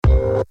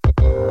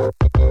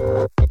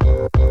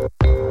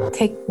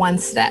take one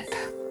step.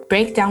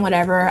 Break down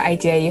whatever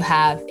idea you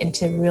have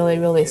into really,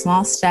 really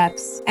small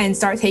steps and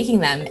start taking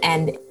them.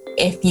 And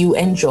if you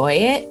enjoy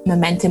it,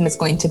 momentum is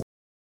going to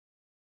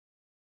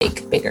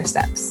take bigger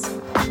steps.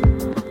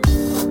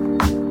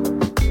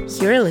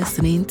 You're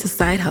listening to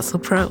Side Hustle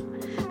Pro,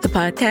 the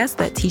podcast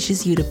that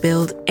teaches you to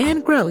build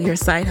and grow your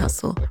side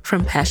hustle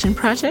from passion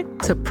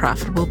project to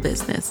profitable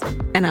business.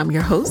 And I'm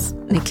your host,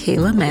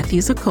 Nicaila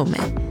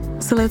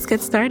Matthews-Okome. So let's get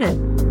started.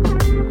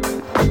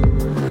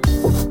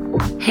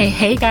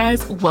 Hey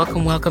guys,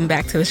 welcome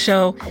back to the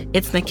show.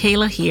 It's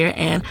Nicaila here,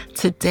 and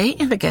today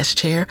in the guest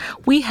chair,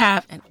 we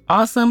have an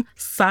awesome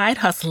side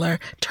hustler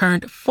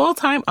turned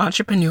full-time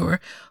entrepreneur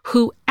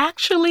who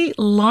actually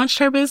launched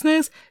her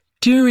business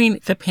during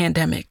the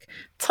pandemic.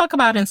 Talk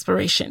about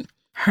inspiration.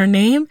 Her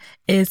name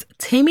is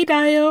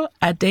Temidayo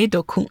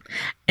Adedokun,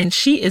 and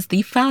she is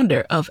the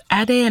founder of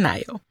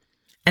Adedokun.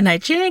 A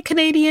Nigerian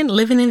Canadian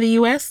living in the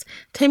U.S.,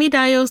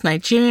 Temidayo's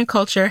Nigerian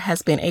culture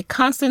has been a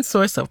constant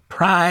source of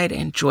pride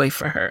and joy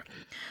for her.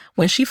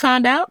 When she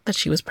found out that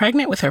she was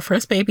pregnant with her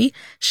first baby,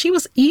 she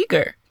was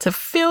eager to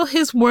fill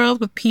his world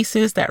with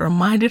pieces that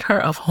reminded her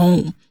of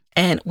home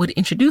and would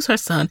introduce her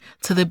son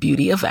to the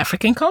beauty of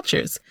African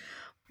cultures.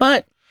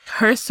 But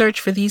her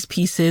search for these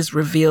pieces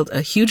revealed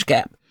a huge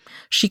gap.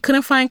 She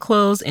couldn't find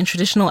clothes in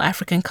traditional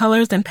African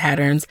colors and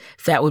patterns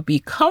that would be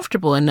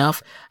comfortable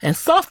enough and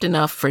soft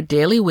enough for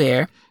daily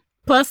wear.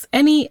 Plus,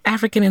 any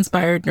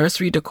African-inspired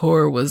nursery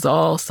decor was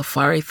all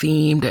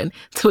safari-themed and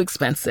too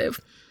expensive.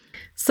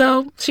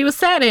 So she was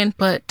saddened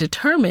but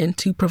determined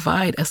to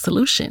provide a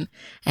solution.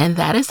 And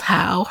that is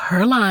how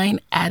her line,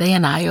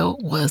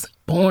 Adedokun, was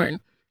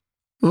born.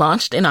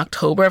 Launched in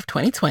October of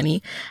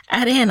 2020,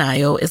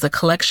 Adedokun is a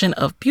collection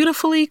of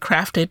beautifully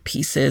crafted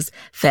pieces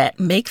that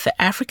make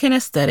the African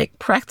aesthetic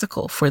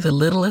practical for the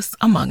littlest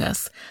among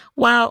us,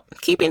 while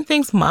keeping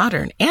things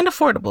modern and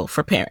affordable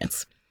for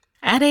parents.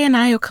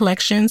 Adedokun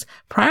collections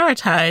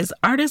prioritize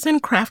artisan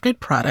crafted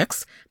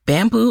products,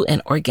 bamboo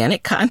and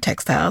organic cotton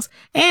textiles,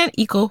 and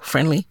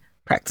eco-friendly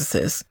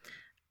practices.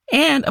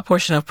 And a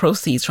portion of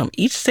proceeds from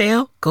each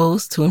sale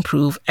goes to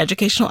improve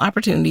educational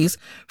opportunities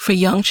for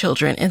young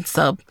children in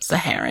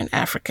sub-Saharan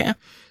Africa.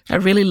 I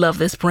really love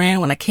this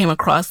brand. When I came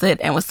across it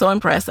and was so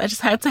impressed, I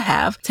just had to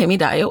have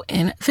Temidayo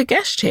in the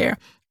guest chair.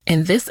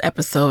 In this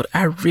episode,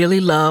 I really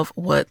love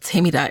what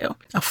Temidayo,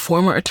 a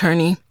former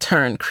attorney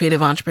turned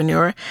creative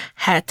entrepreneur,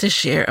 had to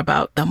share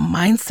about the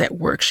mindset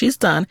work she's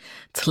done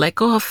to let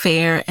go of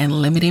fear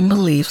and limiting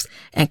beliefs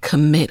and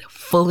commit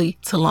fully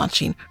to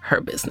launching her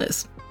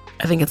business.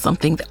 I think it's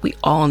something that we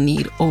all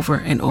need over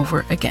and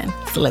over again.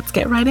 So let's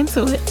get right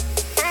into it.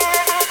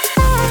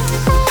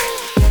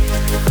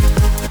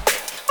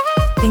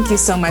 Thank you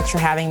so much for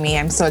having me.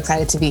 I'm so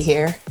excited to be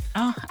here.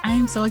 Oh, I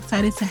am so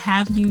excited to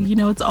have you. You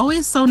know, it's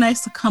always so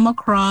nice to come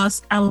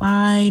across a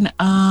line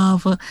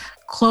of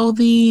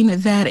clothing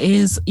that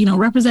is,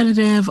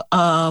 representative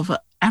of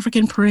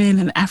African print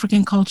and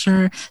African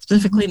culture,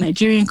 specifically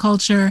Nigerian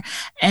culture,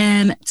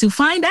 and to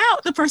find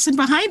out the person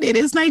behind it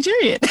is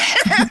Nigerian.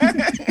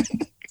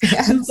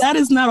 Yes. That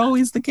is not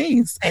always the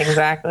case.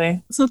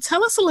 Exactly. So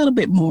tell us a little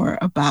bit more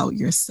about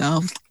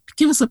yourself.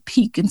 Give us a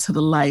peek into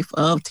the life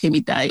of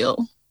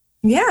Temidayo.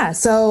 Yeah.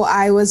 So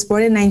I was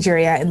born in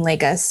Nigeria in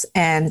Lagos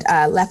and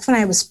left when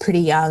I was pretty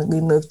young. We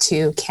moved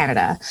to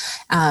Canada.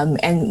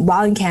 And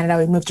while in Canada,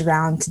 we moved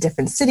around to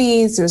different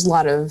cities. There was a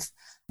lot of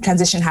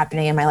transition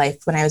happening in my life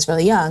when I was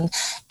really young.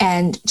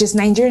 And just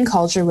Nigerian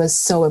culture was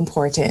so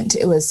important.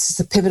 It was just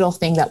a pivotal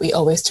thing that we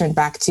always turned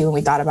back to when we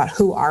thought about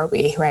who are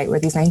we, right? We're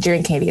these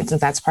Nigerian Canadians, and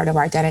that's part of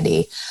our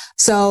identity.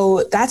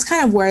 So that's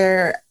kind of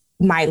where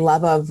my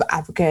love of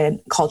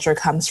African culture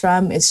comes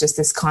from. It's just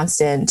this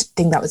constant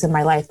thing that was in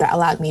my life that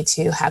allowed me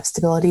to have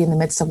stability in the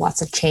midst of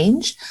lots of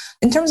change.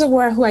 In terms of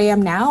who I am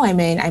now, I'm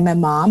a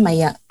mom.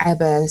 I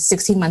have a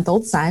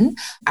 16-month-old son.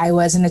 I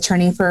was an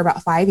attorney for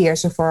about 5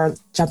 years before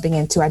jumping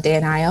into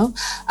Adedokun.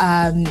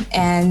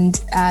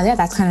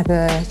 That's kind of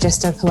the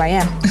gist of who I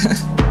am.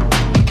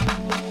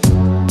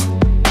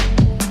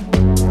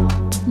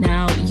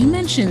 Now, you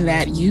mentioned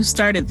that you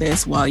started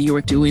this while you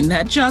were doing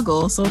that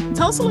juggle. So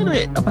tell us a little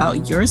bit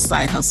about your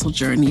side hustle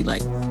journey.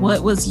 Like,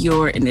 what was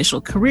your initial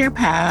career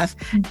path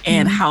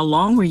and how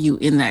long were you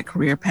in that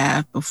career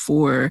path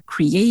before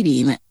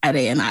creating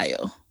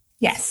Adedokun?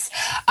 Yes.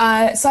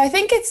 So I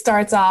think it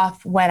starts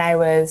off when I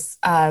was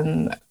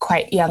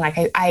quite young. Like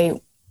I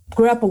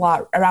grew up a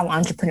lot around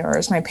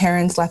entrepreneurs. My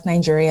parents left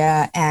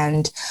Nigeria,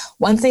 and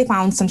once they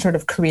found some sort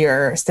of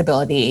career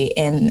stability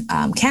in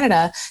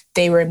Canada,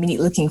 they were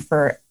immediately looking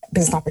for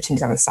business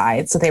opportunities on the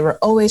side. So they were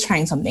always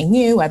trying something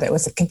new, whether it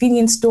was a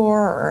convenience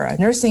store or a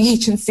nursing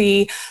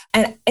agency.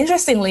 And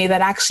interestingly,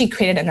 that actually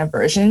created an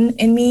aversion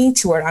in me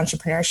toward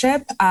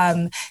entrepreneurship.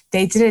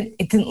 It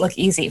didn't look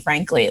easy,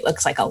 frankly. It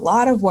looks like a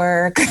lot of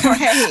work.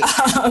 Right.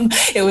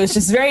 It was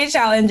just very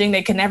challenging.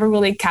 They could never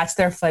really catch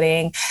their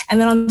footing.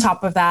 And then on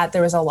top of that,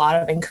 there was a lot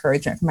of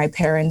encouragement from my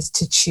parents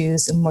to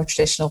choose a more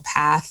traditional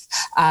path.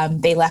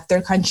 They left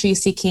their country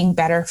seeking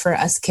better for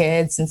us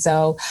kids. And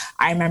so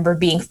I remember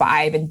being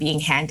 5 and being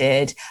handed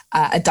handed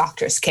a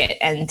doctor's kit.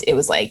 And it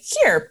was like,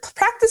 here,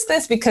 practice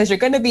this because you're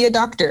going to be a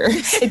doctor.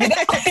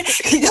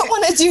 If you don't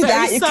want to do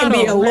that, you can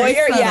be a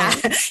lawyer. Yeah,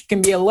 you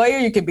can be a lawyer,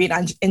 you can be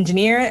an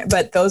engineer,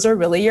 but those are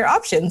really your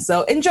options.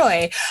 So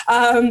enjoy.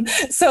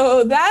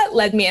 So that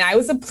led me, and I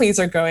was a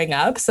pleaser growing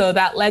up. So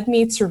that led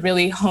me to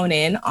really hone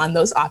in on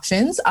those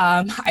options.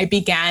 I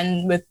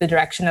began with the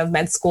direction of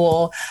med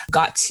school,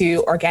 got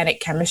to organic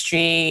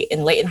chemistry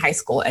late in high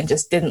school and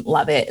just didn't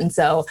love it. And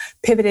so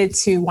pivoted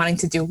to wanting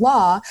to do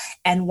law.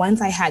 And once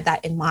I had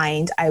that in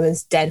mind, I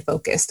was dead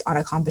focused on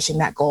accomplishing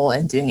that goal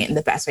and doing it in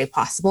the best way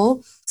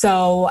possible.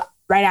 So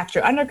right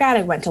after undergrad,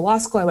 I went to law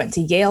school. I went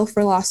to Yale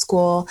for law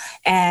school.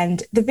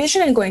 And the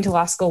vision in going to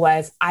law school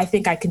was, I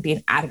think I can be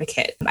an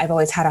advocate. I've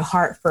always had a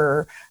heart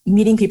for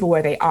meeting people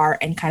where they are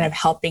and kind of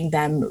helping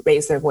them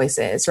raise their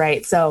voices,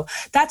 right? So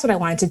that's what I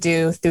wanted to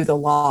do through the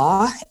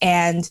law.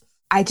 And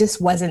I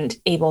just wasn't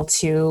able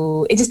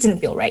to, it just didn't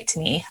feel right to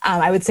me.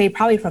 I would say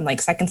probably from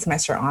like second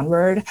semester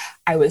onward,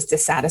 I was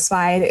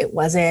dissatisfied. It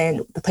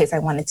wasn't the place I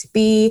wanted to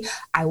be.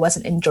 I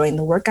wasn't enjoying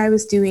the work I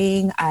was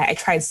doing. I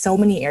tried so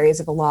many areas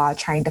of the law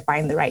trying to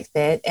find the right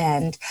fit,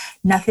 and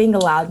nothing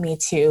allowed me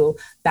to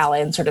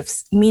balance sort of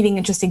meeting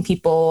interesting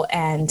people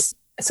and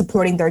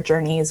supporting their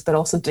journeys, but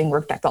also doing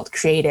work that felt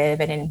creative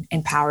and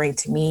empowering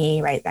to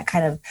me, right? That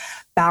kind of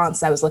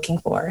balance I was looking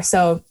for.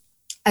 So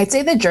I'd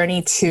say the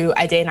journey to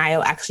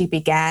Teniest actually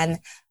began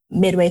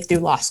midway through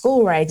law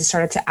school, where I just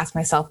started to ask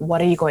myself, what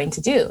are you going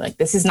to do? Like,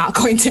 this is not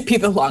going to be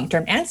the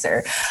long-term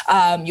answer.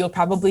 You'll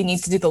probably need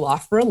to do the law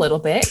for a little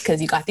bit because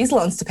you got these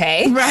loans to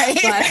pay. Right.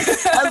 But,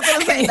 I was going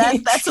to say,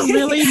 that's a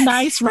really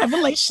nice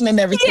revelation and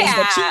everything.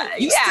 Yeah, but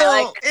you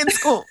still in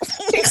school.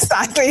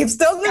 Exactly. I'm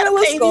still in middle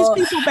school.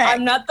 These people back.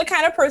 I'm not the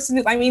kind of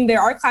person there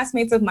are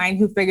classmates of mine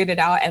who figured it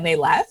out and they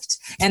left.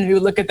 And we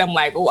would look at them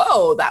like,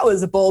 whoa, that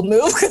was a bold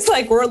move. Because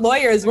like, we're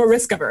lawyers, we're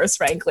risk averse,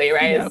 frankly,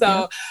 right? Yeah,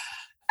 so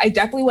I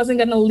definitely wasn't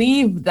going to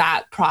leave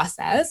that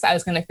process. I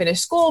was going to finish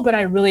school, but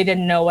I really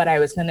didn't know what I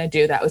was going to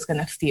do that was going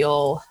to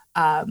feel,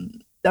 that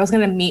was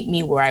going to meet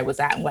me where I was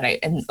at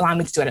and allow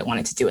me to do what I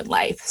wanted to do in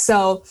life.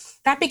 So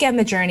that began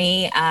the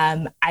journey.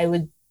 I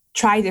would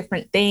try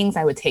different things.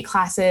 I would take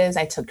classes.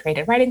 I took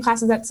creative writing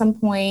classes at some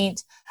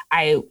point.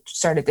 I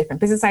started different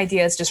business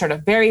ideas, just sort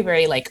of very,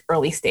 very like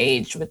early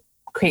stage with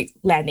create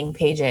landing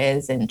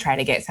pages and try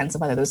to get a sense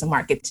of whether there's a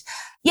market.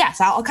 Yeah,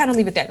 so I'll kind of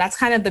leave it there. That's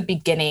kind of the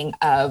beginning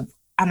of,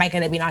 am I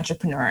going to be an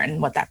entrepreneur,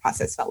 and what that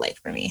process felt like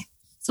for me.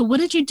 So what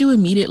did you do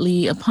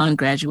immediately upon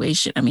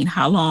graduation? I mean,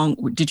 how long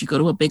did you go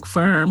to a big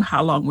firm?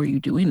 How long were you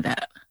doing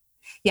that?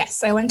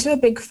 Yes, I went to a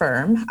big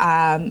firm.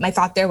 My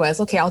thought there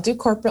was, okay, I'll do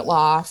corporate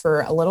law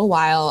for a little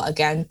while,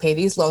 again, pay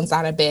these loans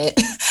out a bit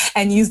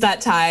and use that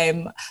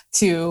time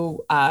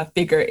to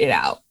figure it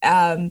out.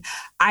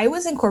 I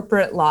was in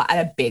corporate law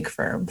at a big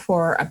firm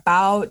for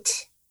about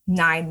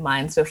 9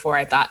 months before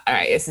I thought, all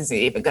right, this isn't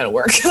even going to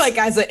work. Like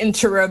as an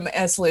interim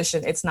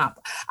solution, it's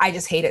not, I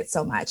just hate it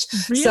so much.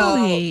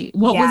 Really? So,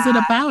 what was it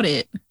about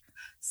it?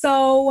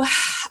 So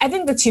I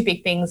think the two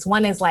big things,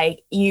 one is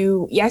like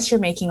yes, you're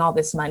making all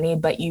this money,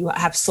 but you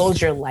have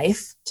sold your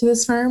life to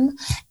this firm.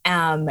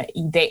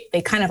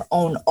 They kind of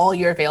own all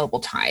your available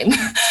time.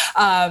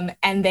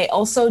 And they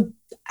also,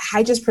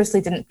 I just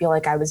personally didn't feel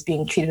like I was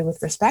being treated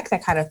with respect. I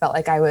kind of felt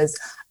like I was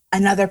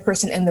another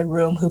person in the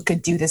room who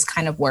could do this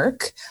kind of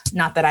work.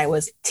 Not that I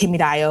was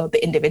Temidayo,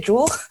 the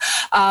individual.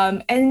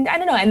 And I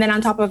don't know. And then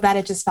on top of that,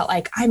 it just felt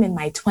like I'm in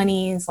my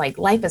 20s, like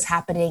life is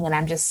happening and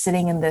I'm just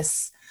sitting in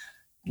this,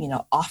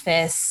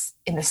 office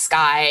in the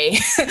sky,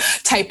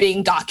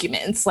 typing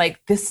documents.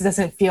 Like this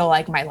doesn't feel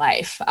like my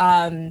life.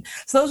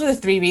 So those are the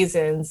three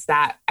reasons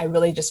that I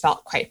really just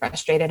felt quite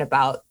frustrated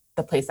about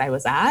the place I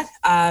was at.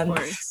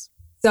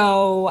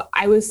 So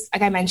I was,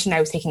 like I mentioned, I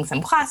was taking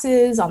some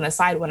classes on the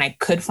side when I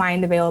could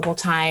find available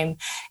time.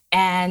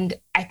 And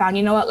I found,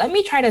 let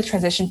me try to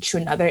transition to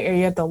another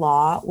area of the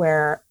law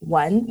where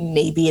one,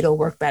 maybe it'll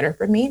work better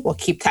for me. We'll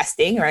keep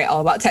testing, right?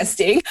 All about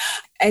testing.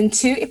 And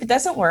two, if it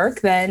doesn't work,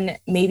 then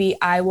maybe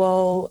I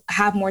will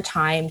have more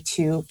time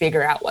to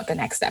figure out what the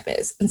next step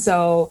is. And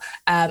so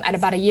at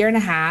about 1.5 years,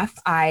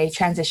 I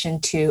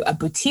transitioned to a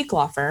boutique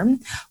law firm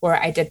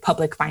where I did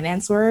public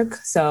finance work.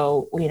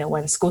 So,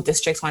 when school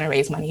districts want to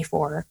raise money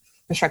for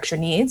infrastructure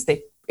needs,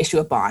 they issue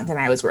a bond, and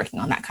I was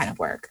working on that kind of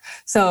work.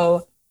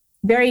 So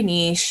very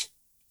niche.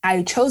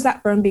 I chose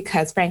that firm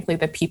because, frankly,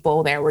 the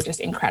people there were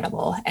just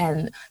incredible.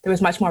 And there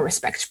was much more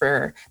respect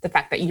for the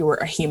fact that you were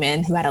a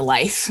human who had a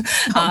life.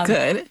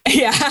 Good.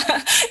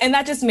 Yeah. And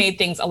that just made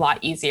things a lot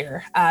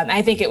easier.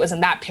 I think it was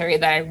in that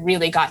period that I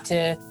really got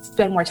to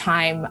spend more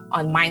time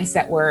on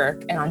mindset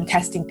work and on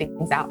testing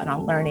things out and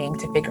on learning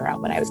to figure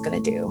out what I was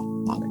going to do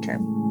longer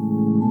term.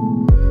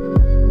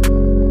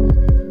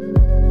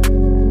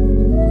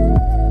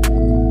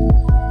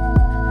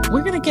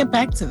 We're going to get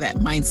back to that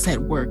mindset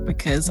work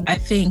because I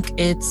think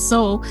it's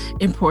so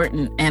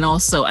important. And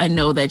also, I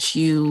know that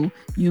you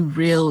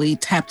really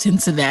tapped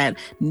into that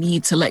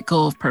need to let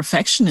go of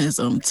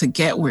perfectionism to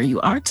get where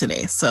you are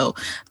today. So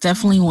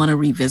definitely want to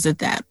revisit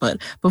that. But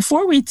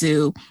before we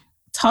do,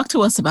 talk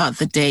to us about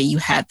the day you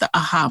had the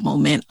aha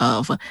moment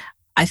of,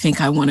 I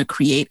think I want to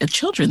create a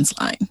children's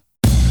line.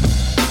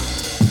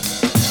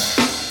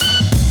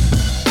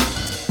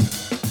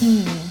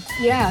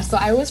 Yeah, so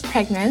I was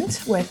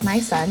pregnant with my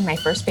son, my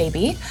first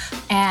baby,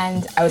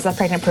 and I was a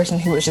pregnant person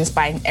who was just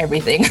buying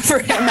everything for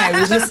him.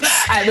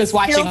 I was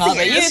watching all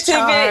the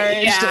YouTube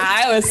videos. Yeah,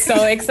 I was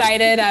so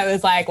excited. I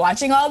was like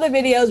watching all the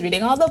videos,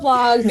 reading all the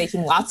blogs,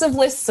 making lots of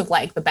lists of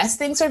like the best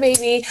things for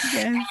baby.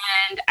 Yeah.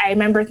 And I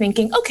remember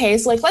thinking, okay,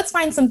 so like let's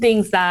find some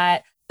things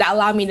that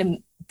allow me to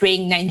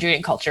bring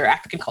Nigerian culture,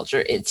 African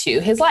culture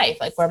into his life.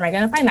 Like, where am I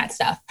going to find that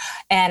stuff?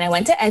 And I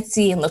went to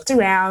Etsy and looked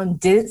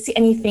around, didn't see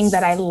anything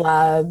that I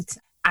loved.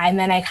 And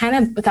then I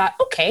kind of thought,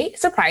 okay,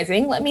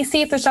 surprising. Let me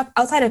see if there's stuff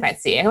outside of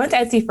Etsy. I went to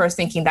Etsy first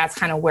thinking that's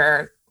kind of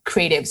where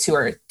creatives who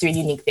are doing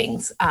unique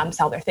things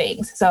sell their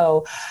things.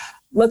 So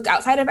looked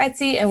outside of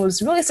Etsy and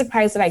was really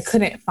surprised that I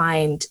couldn't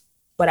find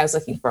what I was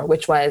looking for,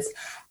 which was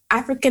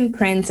African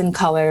prints and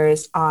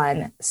colors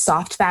on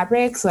soft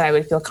fabrics so that I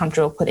would feel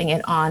comfortable putting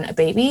it on a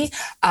baby.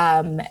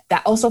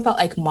 That also felt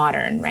like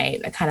modern,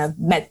 right? That kind of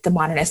met the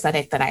modern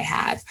aesthetic that I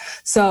had.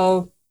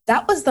 So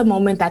that was the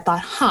moment that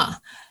I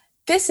thought,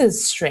 this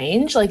is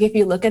strange. Like, if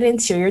you look at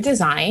interior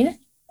design,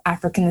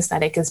 African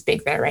aesthetic is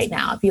big there right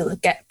now. If you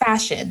look at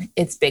fashion,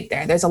 it's big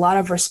there. There's a lot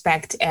of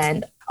respect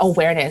and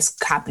awareness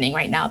happening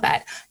right now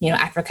that,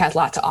 Africa has a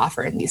lot to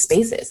offer in these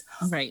spaces.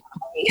 Right.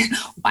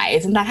 Why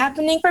isn't that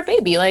happening for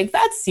baby? Like,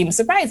 that seems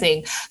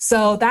surprising.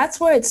 So that's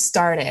where it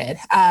started.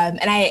 And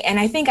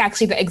I think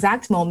actually the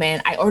exact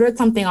moment I ordered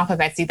something off of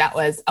Etsy that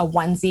was a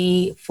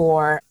onesie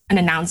for an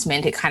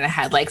announcement. It kind of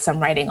had like some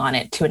writing on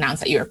it to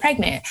announce that you were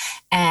pregnant.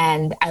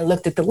 And I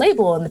looked at the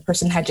label and the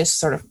person had just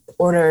sort of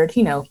ordered,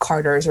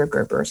 Carter's or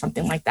Gerber or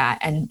something like that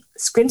and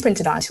screen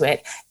printed onto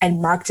it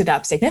and marked it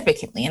up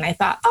significantly. And I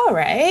thought, all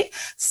right.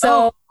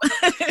 So,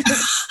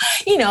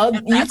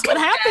 that's what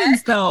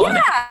happens though.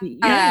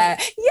 Yeah.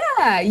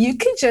 You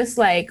could just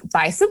like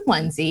buy some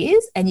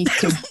onesies and you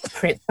could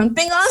print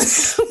something on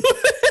them.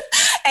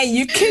 And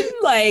you can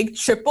like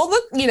triple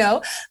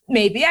the,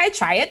 maybe I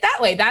try it that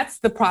way. That's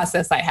the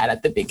process I had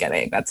at the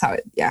beginning. That's how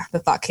the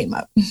thought came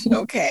up.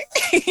 Okay.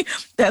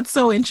 That's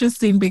so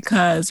interesting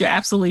because you're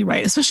absolutely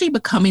right. Especially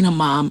becoming a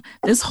mom,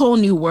 this whole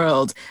new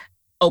world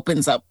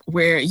opens up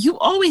where you've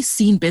always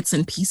seen bits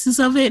and pieces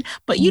of it,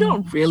 but you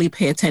don't really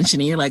pay attention.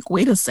 And you're like,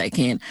 wait a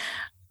second.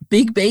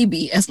 Big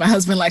baby, as my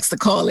husband likes to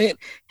call it,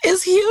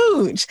 is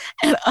huge.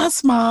 And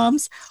us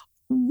moms,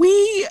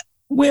 we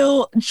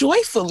will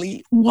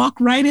joyfully walk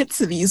right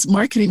into these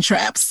marketing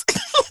traps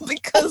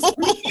because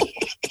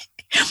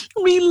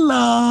we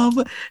love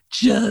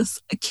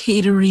just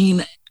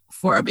catering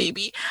for a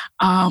baby.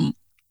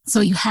 So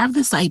you have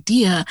this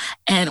idea,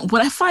 and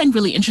what I find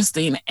really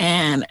interesting,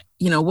 and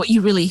what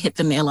you really hit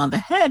the nail on the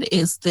head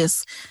is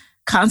this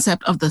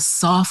concept of the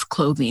soft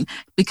clothing,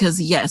 because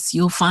yes,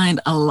 you'll find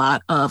a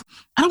lot of,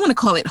 I don't want to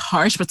call it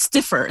harsh, but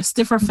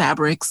stiffer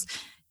fabrics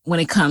when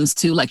it comes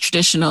to like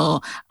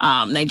traditional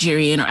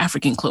Nigerian or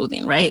African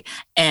clothing, right?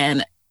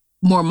 And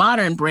more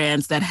modern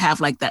brands that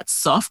have like that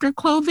softer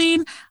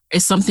clothing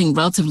is something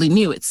relatively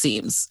new, it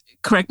seems.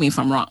 Correct me if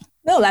I'm wrong.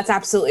 No, that's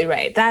absolutely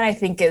right. That I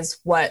think is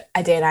what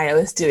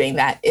Adedokun is doing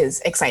that is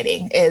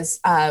exciting, is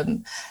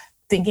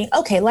thinking,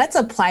 okay, let's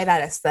apply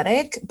that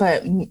aesthetic,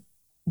 but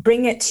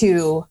bring it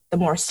to the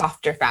more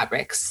softer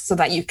fabrics so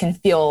that you can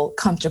feel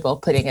comfortable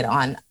putting it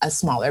on a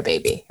smaller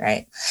baby,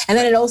 right? And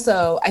then it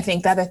also, I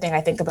think the other thing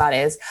I think about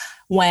is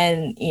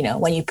when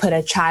you put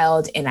a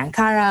child in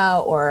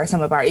Ankara or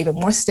some of our even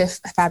more stiff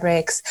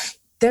fabrics,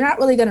 they're not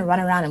really going to run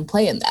around and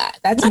play in that.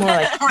 That's more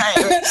like,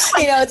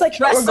 it's like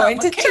we're going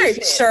to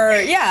church or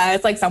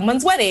it's like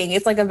someone's wedding.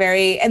 It's like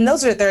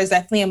there's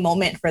definitely a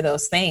moment for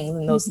those things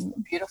and those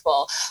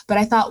beautiful. But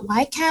I thought,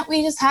 why can't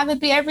we just have it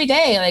be every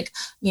day? Like,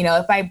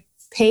 if I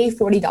pay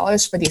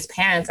 $40 for these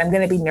pants, I'm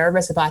going to be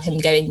nervous about him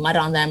getting mud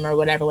on them or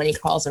whatever when he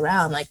crawls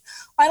around. Like,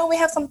 why don't we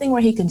have something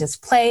where he can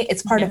just play?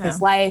 It's part of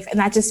his life. And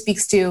that just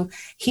speaks to,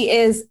 he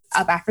is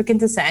of African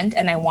descent,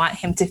 and I want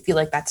him to feel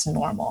like that's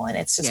normal and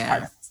it's just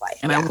part of his life.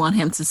 And I want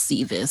him to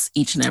see this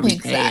each and every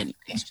day, and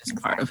it's just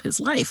part of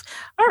his life.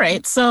 All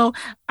right. So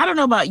I don't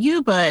know about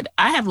you, but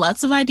I have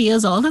lots of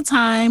ideas all the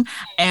time.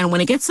 And when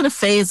it gets to the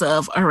phase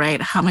of, all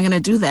right, how am I going to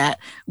do that?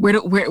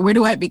 Where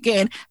do I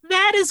begin?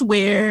 That is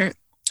where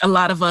a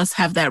lot of us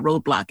have that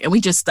roadblock and we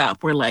just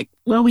stop. We're like,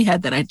 well, we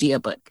had that idea,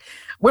 but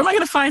where am I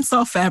going to find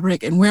soft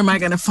fabric, and where am I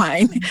going to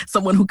find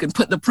someone who can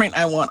put the print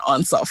I want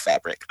on soft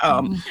fabric?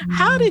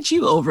 How did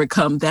you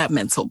overcome that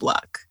mental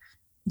block?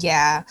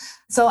 Yeah.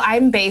 So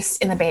I'm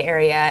based in the Bay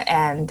Area,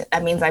 and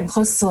that means I'm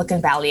close to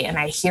Silicon Valley, and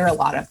I hear a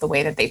lot of the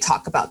way that they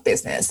talk about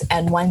business.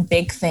 And one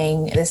big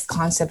thing is this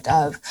concept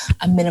of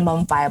a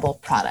minimum viable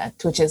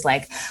product, which is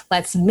like,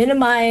 let's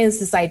minimize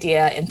this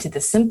idea into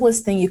the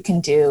simplest thing you can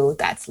do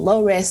that's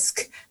low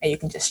risk, and you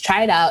can just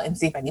try it out and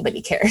see if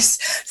anybody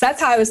cares. So that's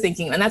how I was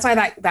thinking. And that's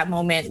why that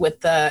moment with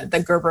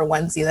the Gerber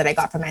onesie that I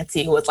got from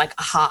Etsy was like,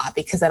 aha,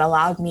 because it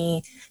allowed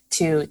me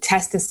to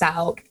test this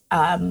out,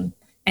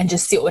 and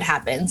just see what would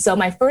happen. So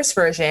my first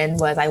version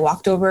was I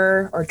walked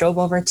over or drove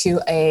over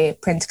to a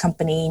print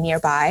company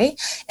nearby,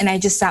 and I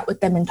just sat with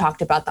them and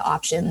talked about the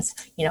options.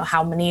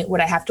 How many would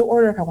I have to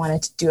order if I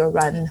wanted to do a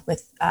run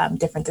with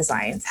different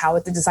designs? How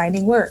would the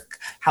designing work?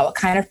 What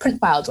kind of print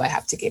file do I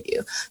have to give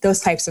you? Those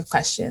types of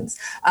questions.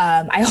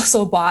 I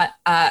also bought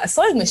a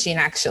sewing machine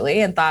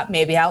actually, and thought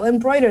maybe I'll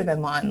embroider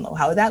them on.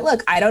 How would that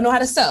look? I don't know how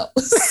to sew.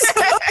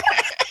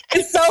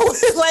 So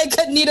like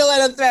a needle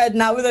and a thread,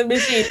 not with a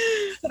machine.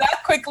 So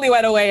that quickly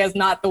went away as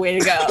not the way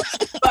to go.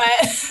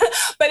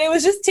 But it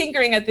was just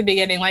tinkering at the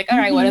beginning, like, all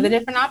right, what are the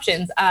different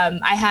options?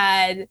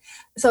 The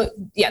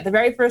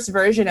very first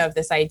version of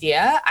this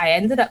idea, I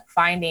ended up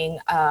finding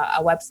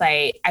a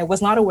website. I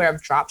was not aware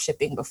of drop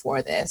shipping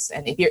before this.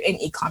 And if you're in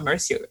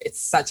e-commerce, it's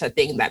such a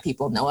thing that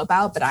people know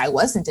about, but I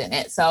wasn't in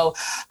it. So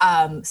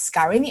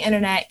scouring the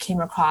internet,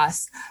 came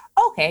across,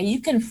 okay, you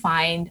can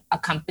find a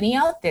company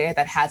out there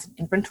that has an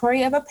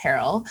inventory of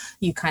apparel.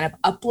 You kind of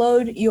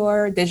upload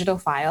your digital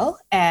file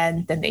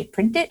and then they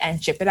print it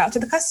and ship it out to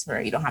the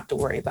customer. You don't have to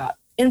worry about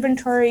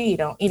inventory.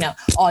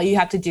 All you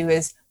have to do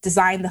is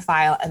design the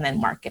file and then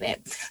market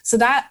it. So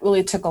that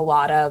really took a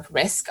lot of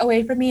risk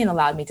away from me and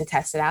allowed me to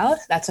test it out.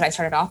 That's what I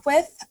started off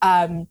with.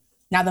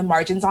 Now the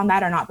margins on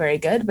that are not very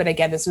good, but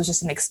again, this was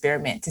just an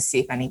experiment to see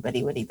if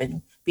anybody would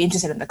even be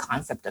interested in the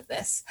concept of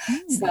this.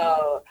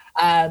 So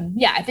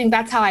I think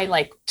that's how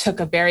I took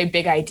a very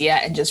big idea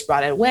and just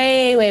brought it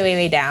way, way, way,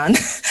 way down.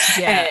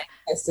 Yeah. And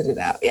tested it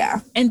out. Yeah.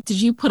 And did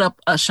you put up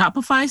a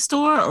Shopify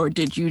store, or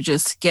did you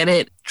just get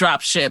it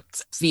drop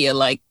shipped via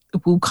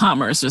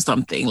WooCommerce or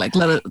something?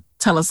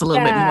 Tell us a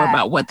little bit more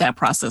about what that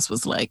process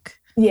was like.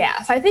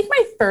 Yeah. So I think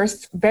my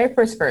very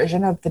first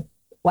version of the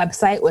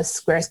website was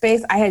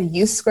Squarespace. I had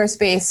used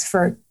Squarespace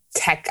for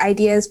tech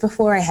ideas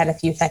before. I had a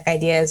few tech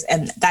ideas,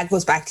 and that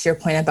goes back to your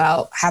point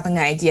about having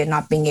an idea and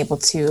not being able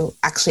to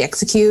actually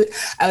execute.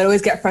 I would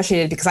always get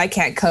frustrated because I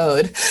can't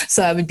code.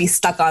 So I would be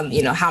stuck on,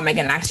 how am I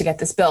going to actually get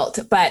this built?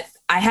 But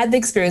I had the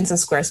experience of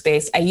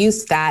Squarespace. I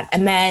used that.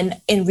 And then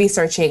in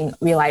researching,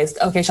 realized,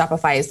 okay,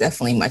 Shopify is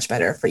definitely much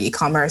better for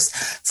e-commerce.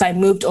 So I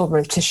moved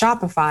over to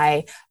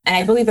Shopify. And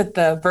I believe that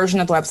the version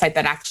of the website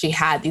that actually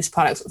had these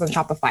products was on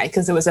Shopify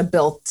because it was a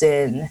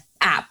built-in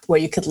app where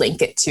you could link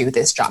it to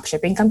this drop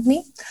shipping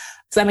company.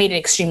 So that made it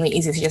extremely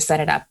easy to just set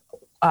it up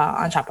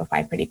on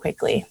Shopify pretty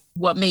quickly.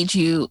 What made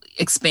you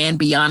expand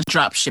beyond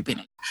drop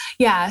shipping?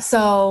 Yeah,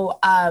 so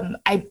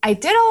I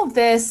did all of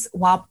this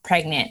while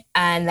pregnant,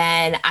 and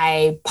then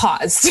I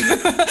paused.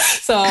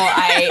 So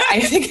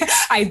I think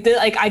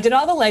I did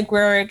all the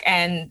legwork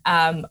and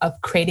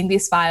of creating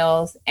these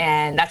files,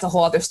 and that's a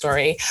whole other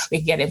story we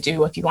can get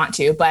into if you want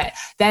to. But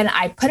then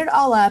I put it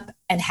all up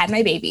and had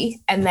my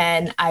baby, and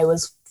then I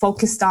was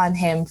focused on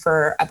him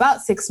for about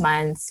 6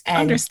 months. And,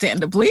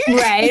 understandably.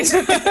 Right.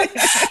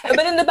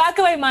 But in the back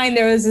of my mind,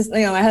 there was this,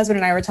 my husband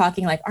and I were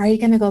talking are you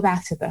going to go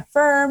back to the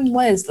firm?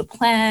 What is the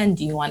plan?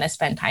 Do you want to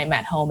spend time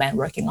at home and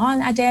working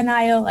on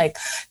Adedokun?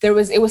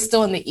 It was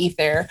still in the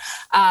ether.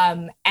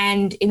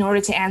 And in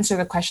order to answer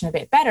the question a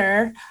bit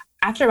better,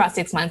 after about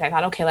 6 months, I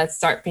thought, okay, let's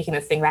start picking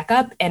this thing back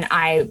up. And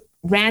I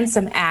ran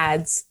some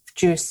ads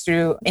just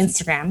through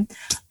Instagram.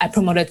 I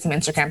promoted some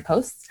Instagram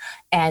posts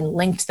and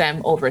linked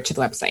them over to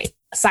the website.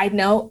 Side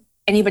note,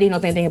 anybody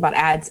knows anything about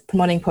ads,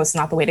 promoting posts is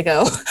not the way to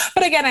go.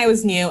 But again, I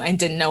was new and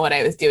didn't know what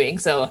I was doing.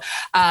 So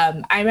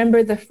I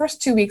remember the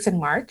first 2 weeks in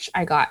March,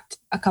 I got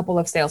a couple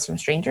of sales from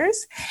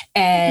strangers,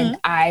 and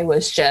I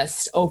was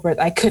just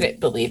I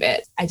couldn't believe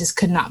it. I just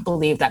could not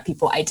believe that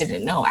people I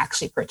didn't know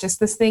actually purchased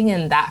this thing.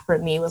 And that for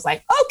me was okay,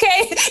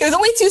 it was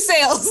only 2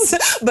 sales,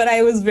 but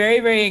I was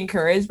very, very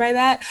encouraged by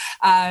that.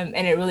 And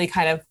it really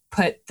kind of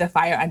put the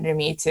fire under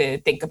me to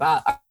think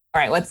about, all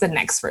right, what's the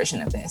next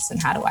version of this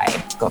and how do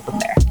I go from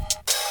there?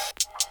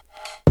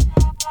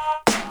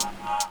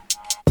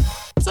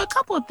 So a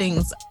couple of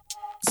things.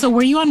 So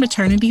were you on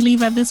maternity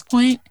leave at this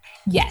point?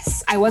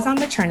 Yes, I was on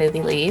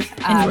maternity leave.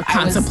 And you were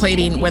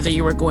contemplating whether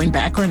you were going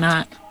back or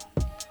not?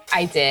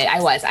 I did. I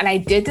was. And I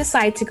did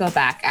decide to go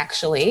back,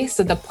 actually.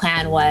 So the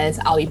plan was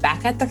I'll be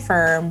back at the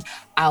firm.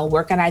 I'll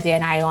work on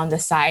Adedokun on the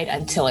side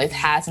until it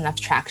has enough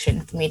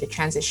traction for me to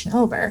transition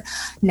over.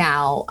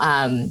 Now,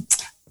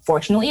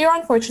 fortunately or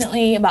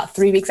unfortunately, about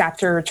 3 weeks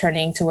after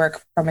returning to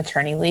work from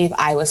maternity leave,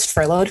 I was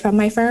furloughed from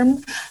my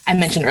firm. I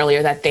mentioned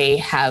earlier that they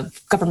have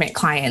government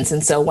clients.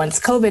 And so once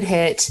COVID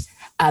hit,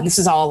 this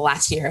was all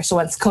last year. So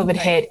once COVID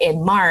hit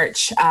in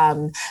March,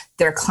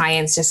 their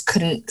clients just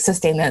couldn't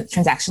sustain the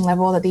transaction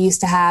level that they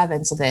used to have.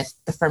 And so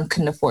the firm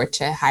couldn't afford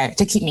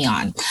to keep me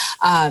on.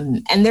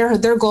 And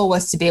their goal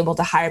was to be able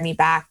to hire me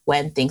back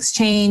when things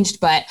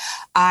changed. But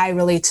I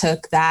really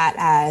took that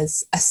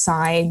as a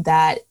sign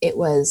that it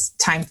was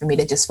time for me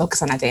to just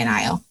focus on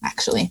Adedokun,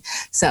 actually.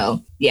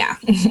 So, yeah.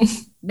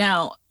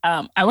 Now,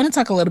 I want to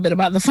talk a little bit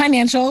about the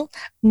financial,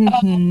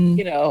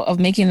 of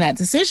making that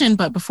decision.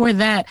 But before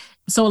that,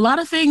 so a lot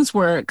of things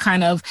were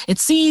it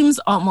seems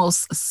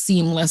almost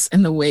seamless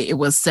in the way it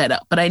was set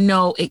up. But I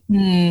know it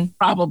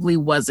probably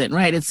wasn't,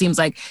 right? It seems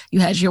like you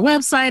had your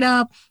website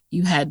up,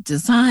 you had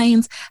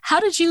designs. How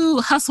did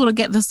you hustle to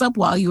get this up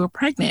while you were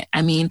pregnant?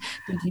 I mean,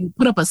 did you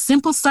put up a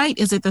simple site?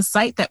 Is it the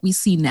site that we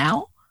see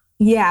now?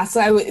 Yeah, so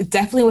I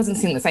definitely wasn't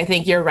seeing this. I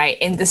think you're right.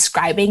 In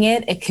describing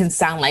it, it can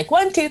sound like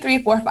 1, 2,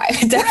 3, 4, 5.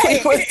 It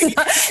definitely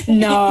was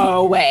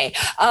no way.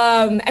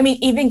 I mean,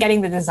 even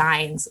getting the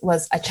designs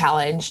was a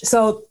challenge.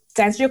 So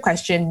to answer your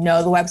question,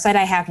 no, the website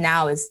I have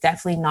now is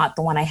definitely not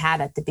the one I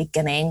had at the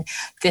beginning.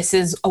 This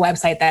is a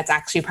website that's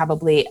actually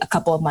probably a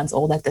couple of months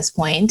old at this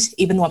point.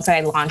 Even the website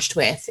I launched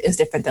with is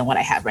different than what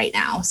I have right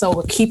now. So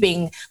we keep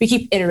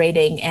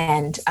iterating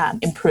and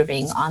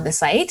improving on the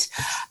site.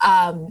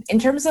 In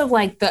terms of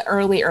like the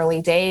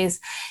early days,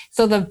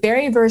 so the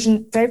very first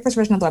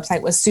version of the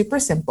website was super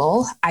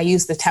simple. I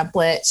used the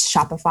template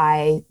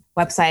Shopify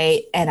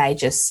website, and I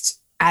just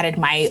added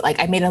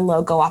I made a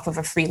logo off of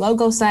a free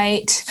logo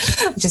site,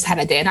 just had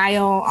a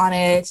Tenidayo on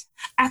it.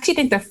 I actually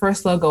think the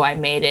first logo I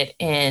made it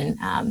in,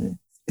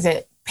 is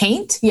it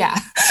Paint? Yeah.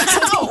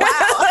 Oh,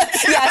 wow.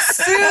 Yeah,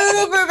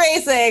 super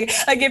basic.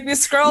 Like if you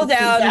scroll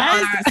down.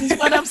 Guys, this is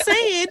what I'm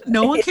saying.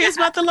 No one cares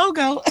about the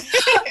logo.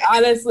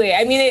 Honestly,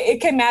 I mean, it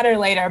can matter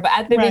later, but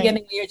at the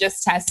beginning, you're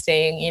just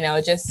testing,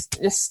 just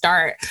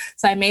start.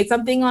 So I made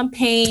something on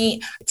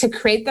Paint. To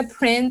create the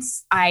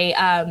prints,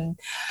 I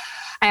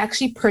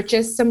actually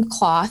purchased some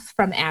cloth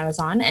from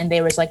Amazon, and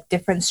there was like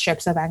different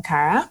strips of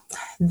Ankara.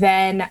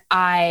 Then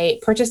I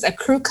purchased a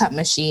crew cut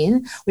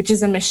machine, which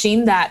is a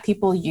machine that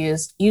people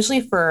use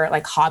usually for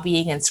like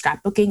hobbying and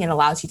scrapbooking, and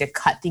allows you to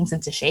cut things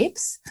into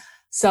shapes.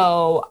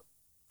 So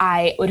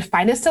I would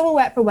find a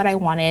silhouette for what I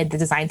wanted the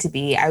design to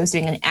be. I was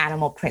doing an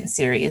animal print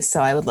series,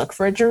 so I would look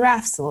for a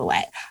giraffe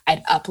silhouette.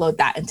 I'd upload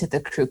that into the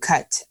crew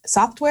cut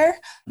software.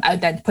 I would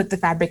then put the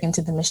fabric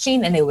into the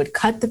machine, and it would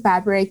cut the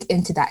fabric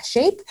into that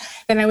shape.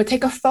 Then I would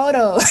take a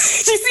photo. Do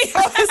you see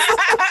how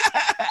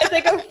I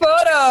take a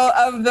photo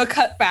of the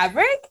cut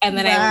fabric, and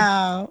then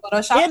I would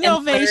Photoshop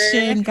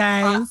innovation,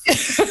 guys.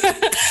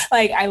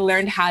 Like I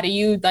learned how to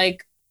use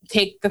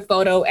take the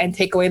photo and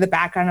take away the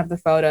background of the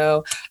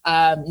photo.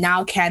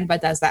 Now Canva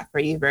does that for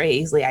you very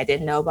easily. I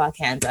didn't know about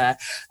Canva.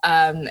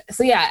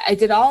 So yeah, I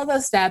did all of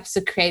those steps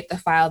to create the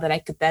file that I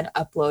could then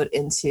upload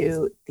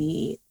into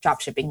the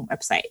dropshipping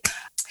website.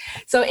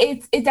 So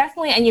it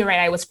definitely, and you're right,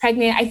 I was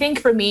pregnant. I think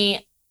for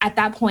me, at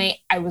that point,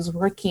 I was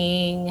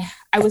working.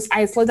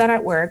 I slowed down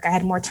at work. I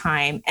had more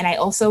time. And I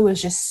also was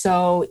just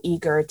so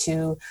eager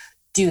to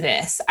do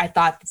this. I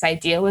thought this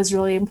idea was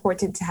really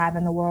important to have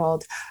in the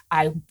world.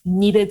 I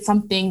needed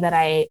something that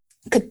I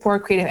could pour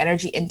creative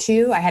energy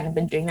into. I hadn't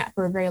been doing that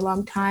for a very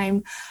long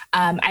time.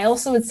 I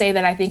also would say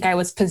that I think I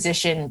was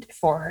positioned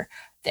for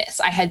this.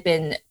 I had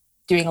been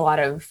doing a lot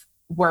of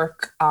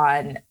work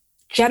on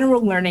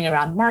general learning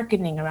around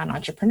marketing, around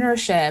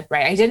entrepreneurship,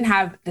 right? I didn't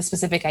have the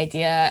specific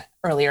idea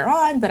earlier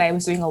on, but I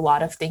was doing a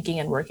lot of thinking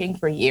and working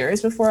for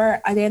years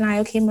before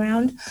Adedokun came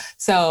around.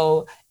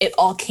 So it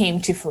all came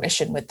to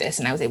fruition with this,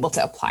 and I was able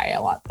to apply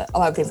a lot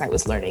of things I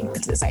was learning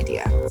into this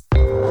idea.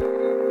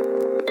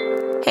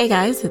 Hey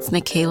guys, it's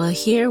Nikayla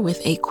here with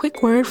a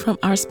quick word from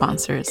our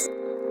sponsors.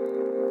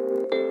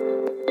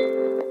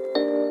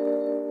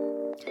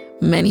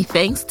 Many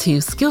thanks to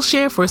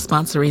Skillshare for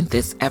sponsoring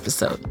this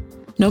episode.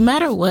 No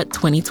matter what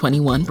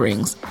 2021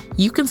 brings,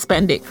 you can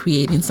spend it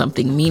creating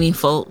something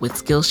meaningful with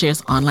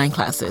Skillshare's online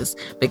classes,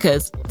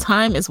 because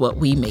time is what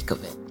we make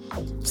of it.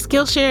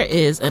 Skillshare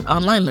is an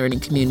online learning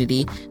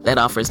community that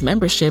offers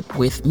membership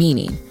with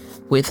meaning.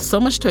 With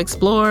so much to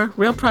explore,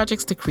 real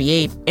projects to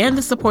create, and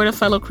the support of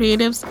fellow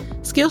creatives,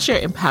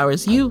 Skillshare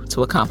empowers you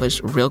to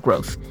accomplish real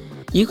growth.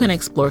 You can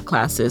explore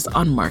classes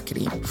on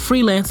marketing,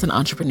 freelance and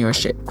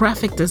entrepreneurship,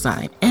 graphic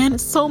design,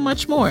 and so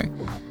much more.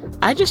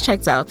 I just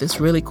checked out this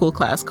really cool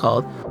class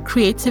called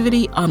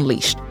Creativity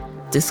Unleashed.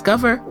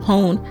 Discover,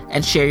 hone,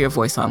 and share your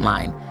voice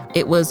online.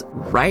 It was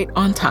right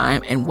on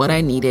time and what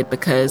I needed,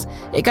 because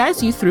it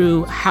guides you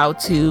through how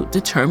to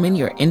determine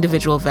your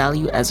individual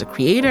value as a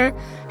creator,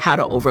 how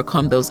to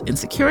overcome those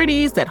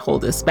insecurities that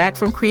hold us back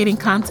from creating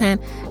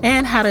content,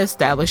 and how to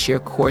establish your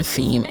core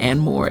theme and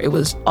more. It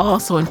was all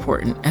so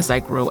important as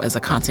I grow as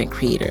a content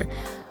creator.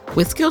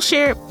 With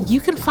Skillshare,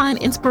 you can find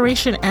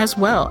inspiration as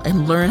well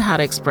and learn how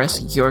to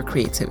express your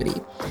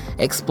creativity.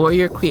 Explore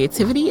your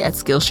creativity at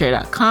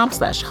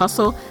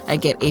Skillshare.com/hustle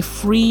and get a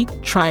free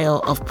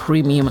trial of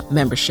premium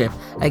membership.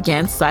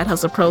 Again, Side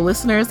Hustle Pro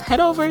listeners, head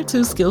over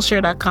to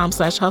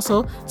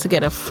Skillshare.com/hustle to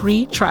get a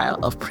free trial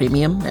of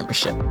premium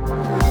membership.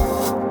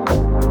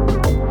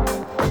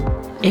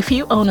 If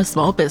you own a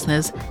small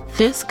business,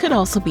 this could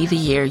also be the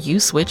year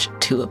you switch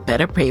to a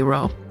better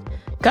payroll.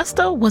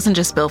 Gusto wasn't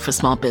just built for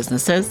small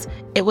businesses,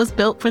 it was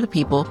built for the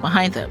people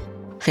behind them.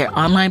 Their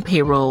online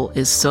payroll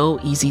is so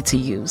easy to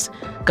use.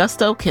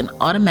 Gusto can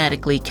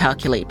automatically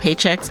calculate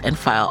paychecks and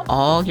file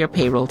all your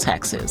payroll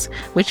taxes,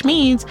 which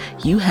means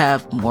you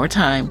have more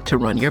time to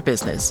run your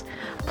business.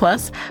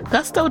 Plus,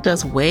 Gusto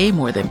does way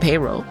more than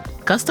payroll.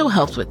 Gusto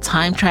helps with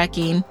time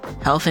tracking,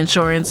 health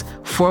insurance,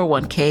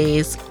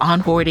 401ks,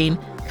 onboarding,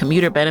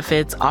 commuter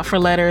benefits, offer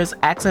letters,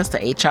 access to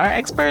HR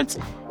experts.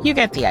 You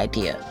get the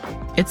idea.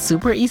 It's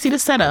super easy to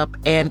set up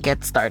and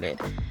get started.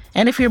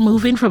 And if you're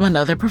moving from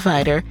another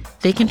provider,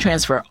 they can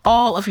transfer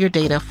all of your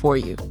data for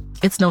you.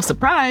 It's no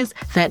surprise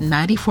that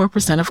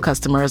 94% of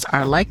customers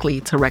are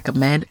likely to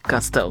recommend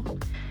Gusto.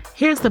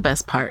 Here's the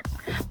best part.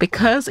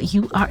 Because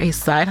you are a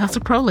Side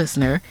Hustle Pro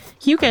listener,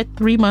 you get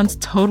 3 months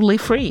totally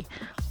free.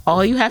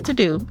 All you have to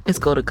do is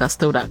go to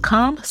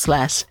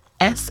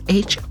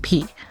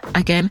gusto.com/SHP.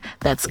 Again,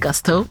 that's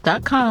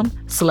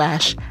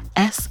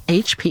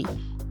gusto.com/SHP.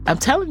 I'm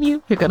telling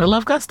you, you're going to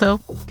love Gusto.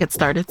 Get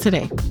started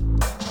today.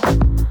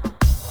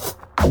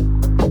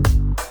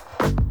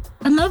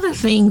 Another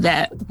thing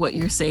that what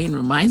you're saying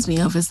reminds me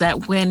of is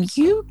that when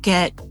you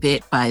get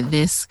bit by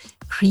this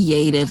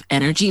creative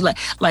energy,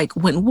 like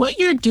when what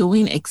you're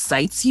doing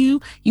excites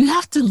you, you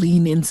have to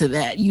lean into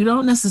that. You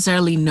don't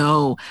necessarily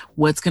know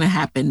what's going to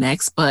happen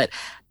next, but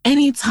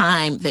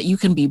anytime that you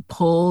can be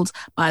pulled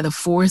by the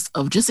force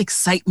of just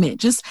excitement,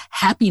 just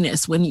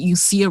happiness, when you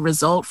see a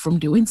result from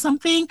doing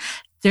something,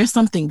 there's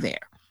something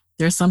there.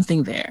 There's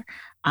something there.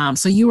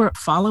 So you were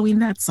following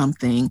that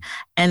something.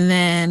 And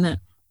then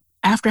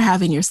after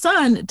having your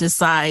son,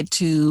 decide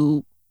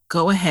to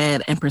go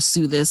ahead and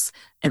pursue this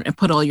and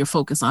put all your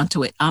focus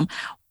onto it.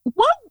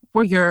 What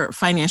were your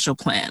financial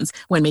plans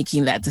when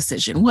making that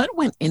decision? What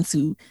went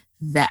into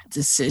that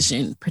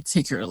decision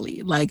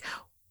particularly? Like,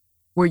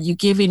 were you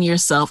giving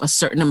yourself a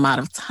certain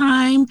amount of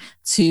time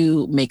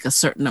to make a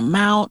certain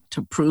amount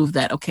to prove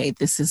that, okay,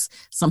 this is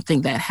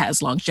something that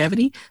has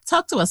longevity?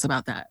 Talk to us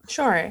about that.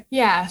 Sure.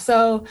 Yeah.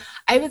 So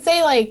I would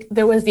say like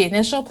there was the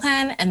initial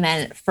plan and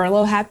then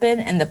furlough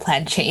happened and the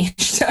plan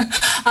changed.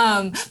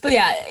 But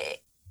yeah,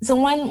 so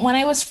when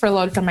I was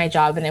furloughed from my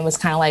job and it was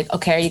kind of like,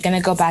 okay, are you going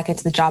to go back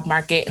into the job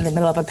market in the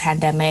middle of a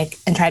pandemic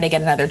and try to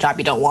get another job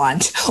you don't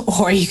want?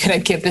 Or are you going to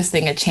give this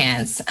thing a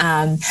chance?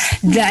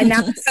 The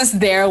analysis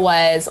there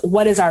was,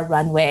 what is our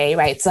runway,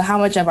 right? So how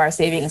much of our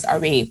savings are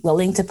we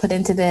willing to put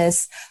into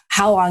this?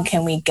 How long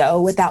can we go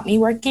without me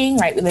working,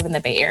 right? We live in the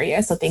Bay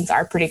Area, so things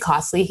are pretty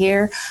costly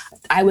here.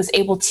 I was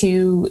able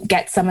to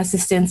get some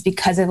assistance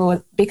because it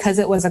was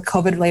a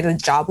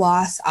COVID-related job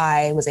loss.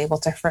 I was able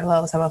to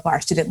furlough some of our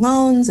student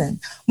loans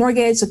and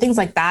mortgage. So things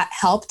like that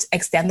helped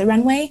extend the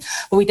runway.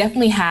 But we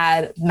definitely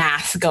had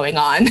math going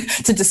on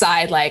to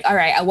decide like, all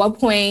right, at what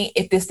point,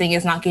 if this thing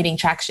is not getting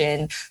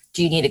traction,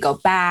 do you need to go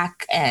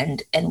back?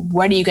 And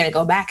what are you going to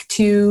go back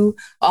to?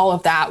 All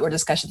of that were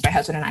discussions my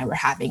husband and I were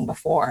having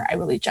before I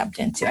really jumped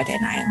into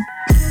Adedokun.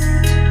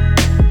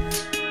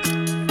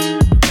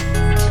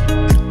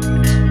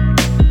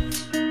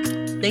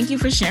 Thank you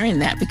for sharing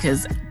that,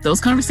 because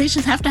those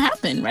conversations have to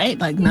happen, right?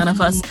 Like none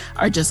of us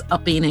are just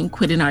upping and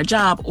quitting our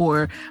job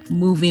or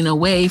moving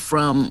away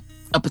from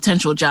a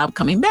potential job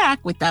coming back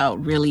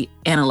without really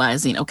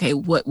analyzing, okay,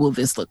 what will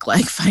this look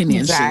like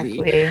financially?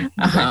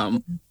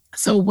 Exactly.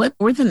 So what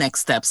were the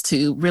next steps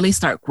to really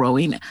start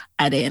growing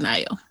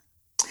Teniest?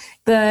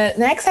 The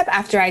next step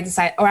after I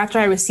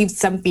received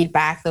some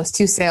feedback, those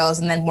 2 sales,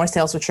 and then more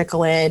sales would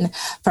trickle in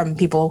from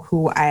people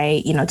who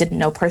I, didn't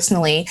know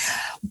personally,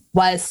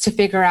 was to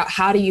figure out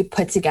how do you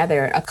put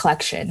together a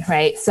collection,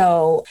 right?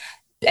 So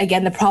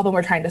again, the problem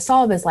we're trying to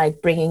solve is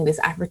like bringing these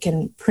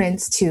African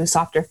prints to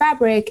softer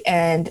fabric.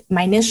 And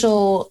my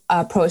initial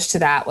approach to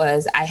that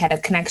was I had a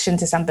connection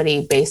to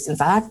somebody based in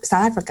South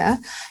Africa.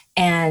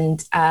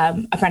 And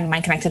a friend of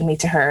mine connected me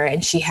to her,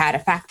 and she had a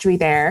factory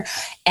there.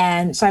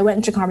 And so I went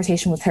into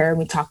conversation with her, and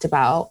we talked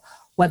about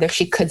whether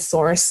she could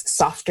source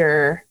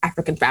softer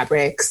African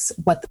fabrics,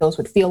 what those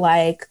would feel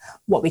like,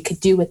 what we could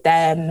do with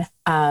them.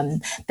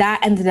 That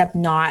ended up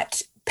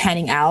not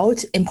panning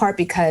out, in part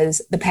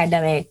because the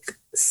pandemic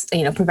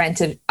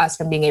prevented us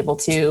from being able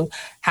to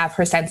have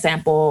her send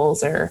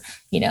samples or,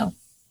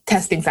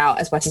 test things out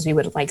as much as we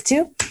would have liked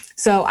to.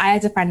 So I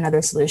had to find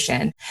another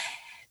solution.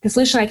 The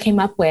solution I came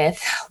up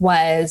with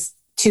was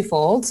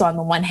twofold. So on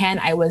the one hand,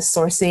 I was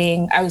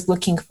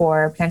looking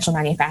for potential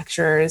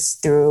manufacturers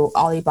through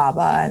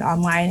Alibaba and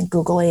online,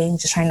 Googling,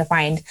 just trying to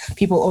find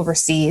people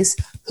overseas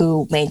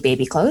who made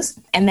baby clothes.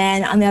 And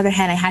then on the other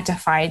hand, I had to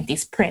find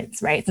these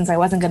prints, right? Since I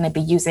wasn't going to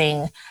be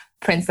using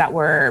prints that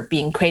were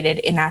being created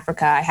in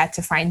Africa, I had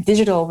to find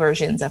digital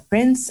versions of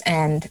prints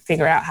and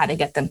figure out how to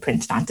get them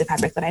printed onto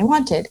fabric that I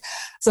wanted.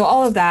 So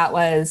all of that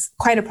was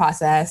quite a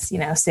process,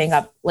 staying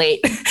up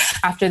late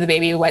after the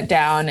baby went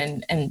down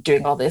and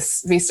doing all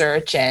this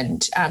research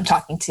and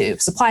talking to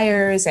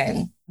suppliers.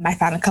 And I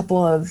found a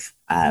couple of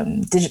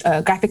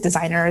graphic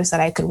designers that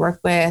I could work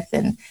with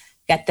and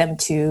get them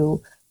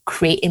to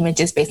create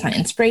images based on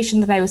inspiration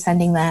that I was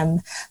sending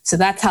them. So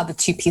that's how the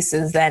 2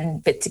 pieces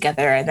then fit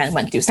together, and then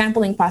went through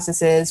sampling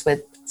processes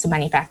with some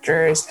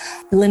manufacturers,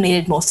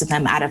 eliminated most of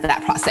them out of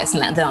that process,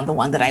 and landed on the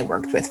one that I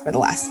worked with for the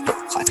last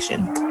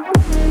collection.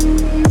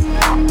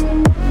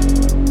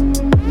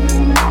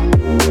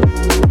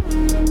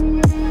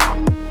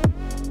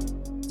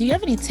 Do you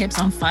have any tips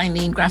on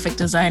finding graphic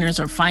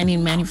designers or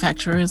finding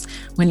manufacturers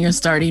when you're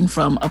starting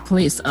from a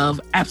place of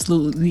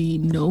absolutely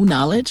no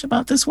knowledge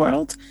about this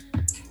world?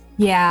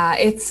 Yeah,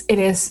 it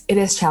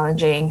is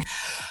challenging.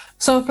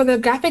 So for the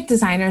graphic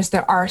designers,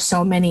 there are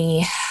so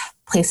many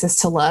places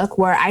to look.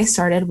 Where I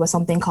started was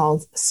something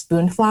called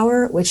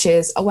Spoonflower, which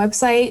is a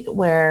website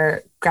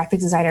where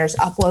graphic designers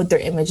upload their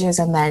images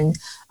and then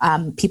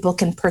people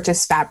can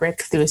purchase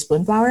fabric through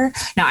Spoonflower.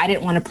 Now, I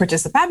didn't want to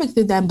purchase the fabric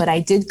through them, but I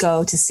did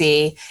go to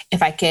see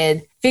if I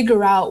could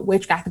figure out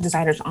which graphic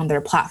designers on their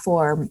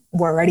platform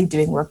were already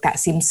doing work that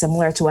seemed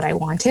similar to what I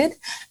wanted.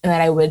 And then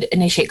I would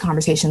initiate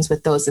conversations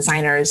with those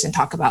designers and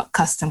talk about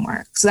custom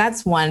work. So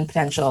that's one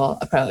potential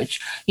approach.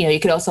 You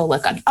could also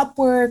look on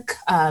Upwork,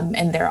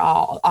 and they're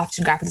all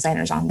often graphic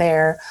designers on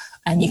there.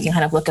 And you can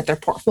kind of look at their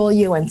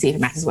portfolio and see if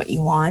it matches what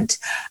you want.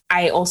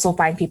 I also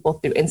find people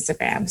through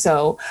Instagram.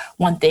 So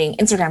one thing,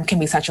 Instagram can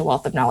be such a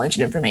wealth of knowledge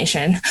and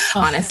information,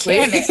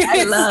 honestly. I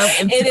love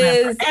Instagram it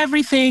is, for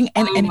everything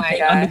and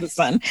anything under the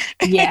sun.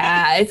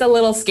 Yeah, it's a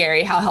little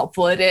scary how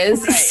helpful it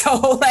is. Right.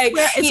 So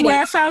it's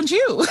where I found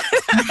you.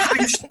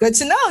 Good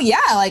to know. Yeah,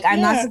 I'm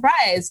not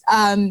surprised.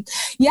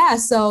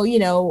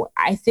 So,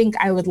 I think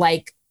I would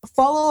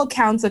follow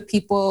accounts of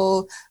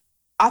people,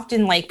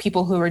 often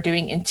people who are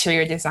doing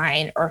interior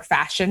design or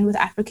fashion with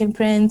African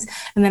prints.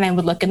 And then I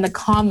would look in the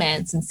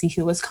comments and see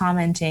who was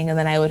commenting. And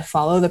then I would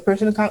follow the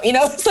person who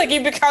it's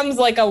it becomes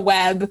a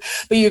web,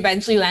 but you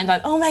eventually land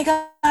on, oh my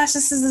gosh,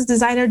 this is this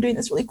designer doing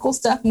this really cool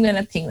stuff. I'm going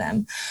to ping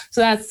them.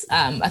 So that's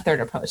a third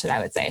approach that I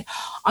would say.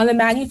 On the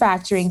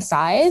manufacturing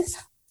side,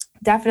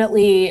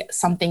 definitely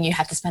something you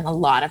have to spend a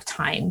lot of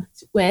time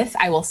with,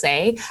 I will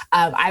say.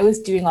 I was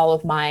doing all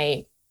of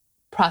my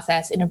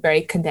process in a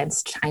very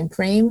condensed time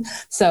frame.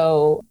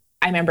 So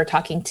I remember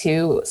talking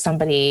to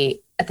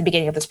somebody at the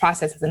beginning of this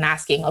process and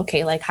asking,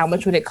 okay, how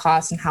much would it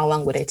cost and how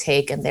long would it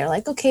take? And they're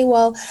like, okay,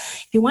 well,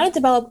 if you want to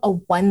develop a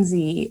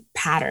onesie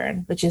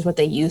pattern, which is what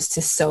they use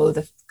to sew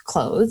the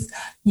clothes,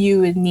 you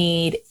would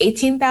need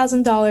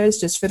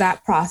 $18,000 just for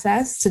that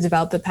process to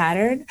develop the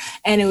pattern.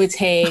 And it would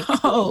take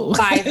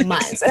 5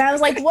 months. And I was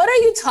like, what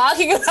are you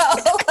talking about?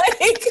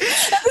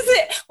 That was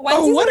it.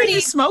 What are you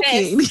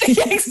smoking?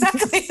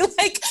 Exactly.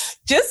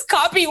 Just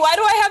copy. Why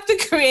do I have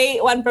to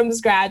create one from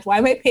scratch? Why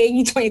am I paying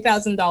you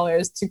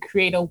 $20,000 to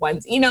create a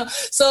onesie?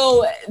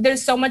 So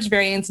there's so much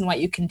variance in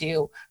what you can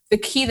do. The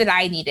key that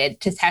I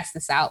needed to test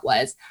this out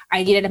was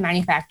I needed a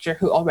manufacturer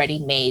who already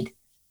made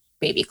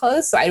baby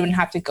clothes, so I wouldn't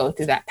have to go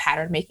through that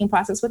pattern making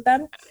process with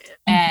them.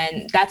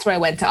 And that's where I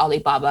went to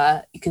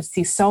Alibaba. You could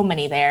see so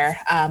many there.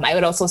 I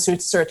would also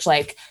search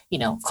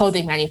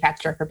clothing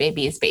manufacturer for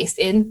babies based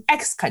in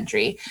X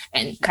country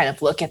and kind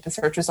of look at the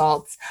search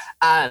results.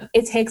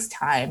 It takes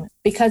time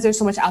because there's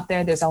so much out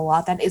there. There's a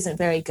lot that isn't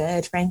very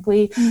good,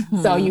 frankly.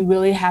 Mm-hmm. So you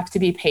really have to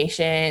be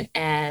patient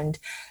and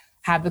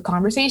have the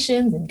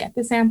conversations and get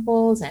the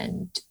samples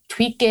and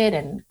tweak it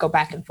and go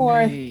back and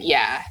forth. Right.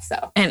 Yeah.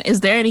 So. And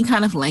is there any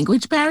kind of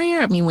language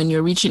barrier? I mean, when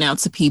you're reaching out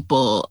to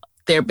people,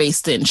 they're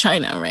based in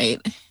China, right?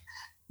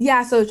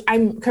 Yeah. So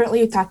I'm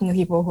currently talking to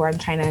people who are in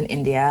China and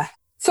India.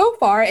 So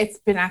far, it's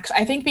been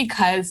I think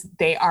because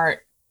they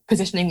are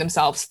positioning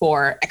themselves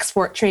for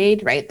export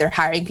trade, right? They're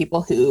hiring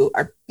people who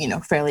are,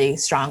 fairly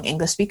strong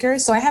English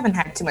speakers. So I haven't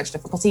had too much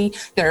difficulty.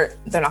 They're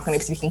not going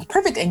to be speaking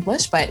perfect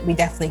English, but we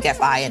definitely get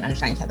by and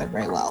understand each other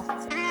very well.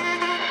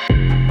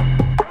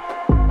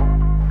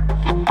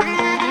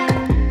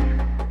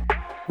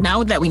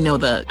 Now that we know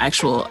the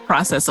actual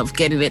process of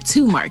getting it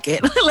to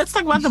market, let's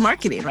talk about the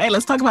marketing, right?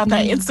 Let's talk about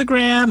that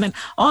Instagram and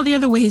all the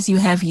other ways you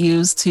have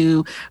used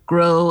to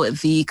grow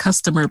the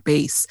customer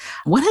base.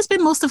 What has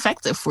been most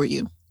effective for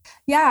you?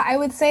 Yeah, I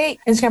would say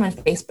Instagram and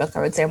Facebook,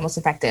 I would say are most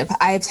effective.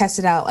 I've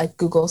tested out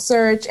Google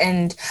search,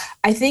 and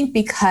I think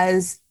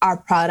because our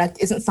product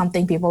isn't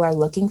something people are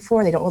looking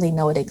for, they don't really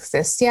know it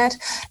exists yet.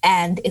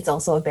 And it's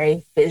also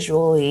very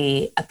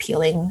visually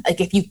appealing.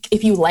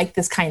 If you like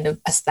this kind of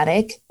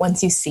aesthetic,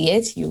 once you see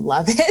it, you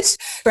love it,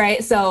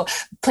 right? So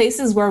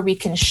places where we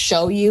can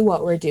show you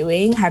what we're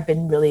doing have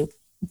been really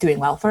doing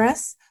well for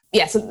us.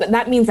 Yeah, so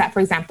that means that, for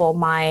example,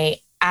 my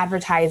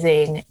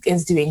advertising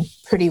is doing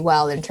pretty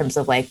well in terms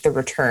of the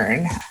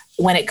return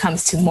when it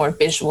comes to more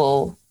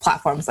visual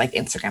platforms like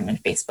Instagram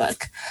and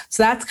Facebook.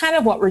 So that's kind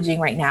of what we're doing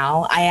right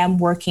now. I am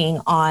working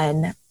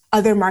on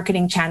other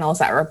marketing channels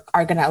that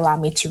are going to allow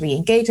me to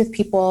re-engage with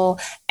people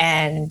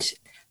and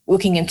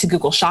looking into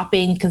Google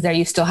Shopping, because there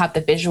you still have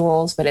the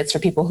visuals, but it's for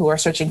people who are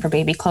searching for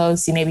baby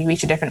clothes. You maybe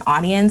reach a different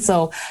audience.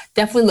 So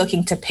definitely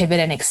looking to pivot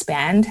and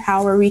expand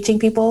how we're reaching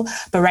people.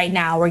 But right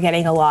now we're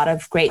getting a lot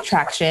of great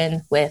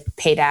traction with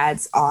paid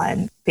ads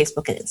on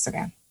Facebook and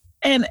Instagram.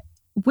 And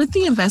with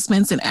the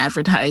investments in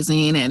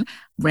advertising and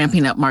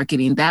ramping up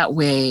marketing that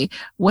way,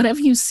 what have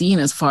you seen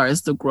as far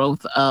as the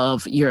growth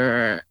of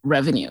your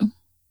revenue?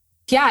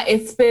 Yeah,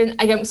 it's been,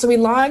 again, so we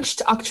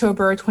launched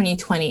October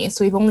 2020.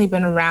 So we've only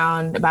been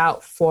around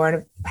about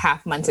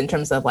 4.5 months in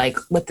terms of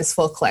with this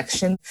full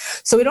collection.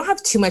 So we don't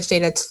have too much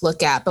data to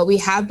look at, but we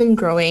have been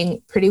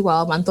growing pretty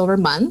well month over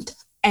month.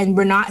 And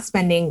we're not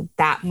spending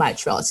that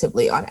much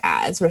relatively on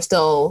ads. We're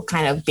still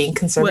kind of being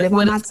conservative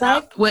on that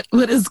side. What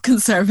is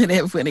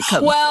conservative when it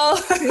comes? Well,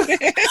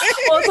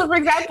 so for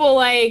example,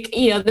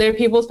 there are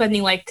people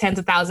spending tens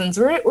of thousands.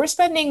 We're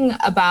spending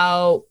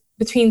about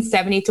between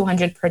 70 to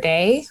 100 per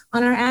day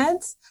on our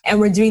ads. And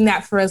we're doing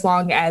that for as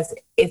long as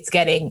it's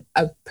getting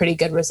a pretty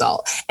good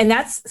result. And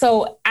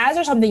so ads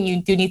are something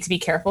you do need to be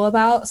careful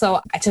about.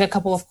 So I took a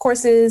couple of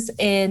courses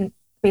in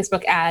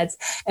Facebook ads,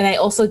 and I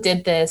also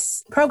did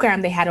this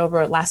program they had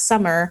over last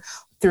summer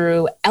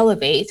through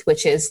Elevate,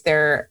 which is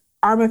their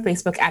arm of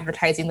Facebook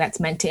advertising that's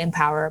meant to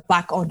empower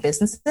Black-owned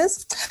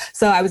businesses.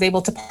 So I was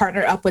able to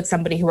partner up with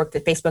somebody who worked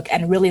at Facebook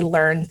and really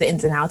learn the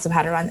ins and outs of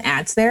how to run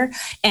ads there.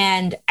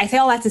 And I say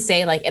all that to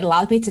say, like, it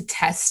allowed me to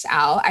test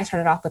out. I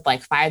started off with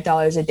like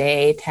 $5 a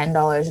day,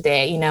 $10 a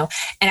day,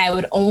 and I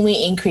would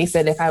only increase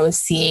it if I was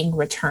seeing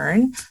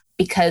return,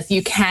 because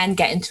you can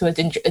get into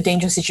a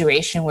dangerous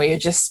situation where you're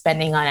just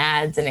spending on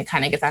ads and it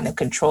kind of gets out of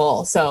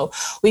control. So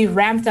we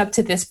ramped up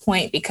to this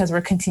point because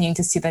we're continuing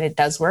to see that it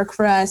does work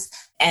for us.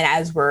 And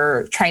as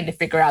we're trying to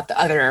figure out the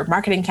other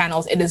marketing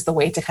channels, it is the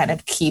way to kind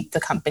of keep the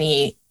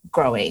company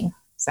growing.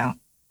 So,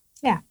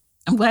 yeah.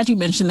 I'm glad you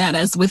mentioned that.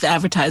 As with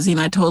advertising,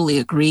 I totally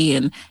agree.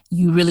 And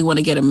you really want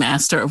to get a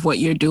master of what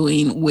you're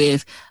doing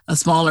with a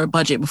smaller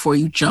budget before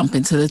you jump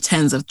into the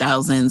tens of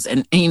thousands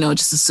and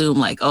just assume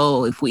like,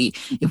 oh, if we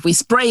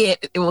spray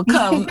it, it will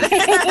come.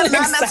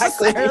 Not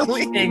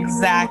necessarily.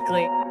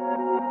 Exactly.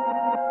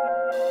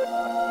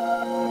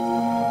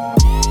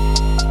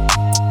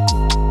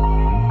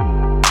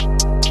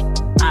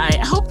 I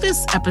hope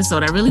this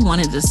episode, I really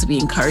wanted this to be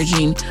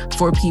encouraging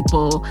for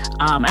people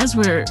as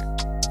we're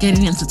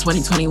getting into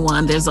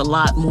 2021, there's a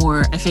lot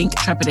more, I think,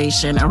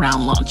 trepidation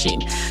around launching,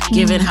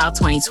 given how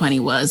 2020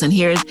 was. And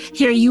here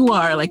you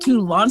are, like, you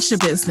launched a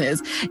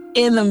business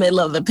in the middle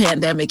of the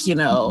pandemic.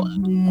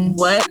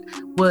 What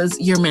was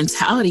your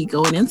mentality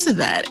going into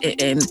that?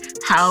 And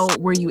how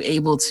were you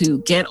able to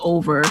get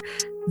over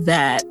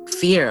that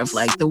fear of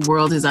like, the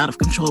world is out of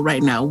control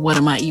right now? What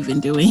am I even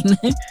doing?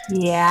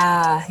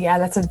 Yeah,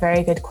 that's a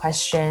very good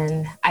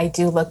question. I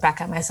do look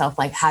back at myself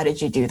like, how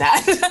did you do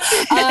that?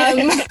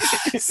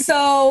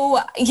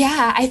 So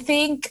yeah, I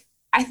think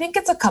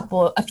it's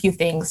a few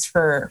things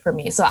for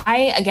me. So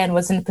I, again,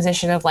 was in a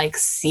position of like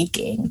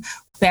seeking.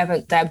 I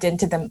haven't dived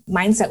into the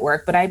mindset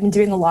work, but I've been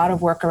doing a lot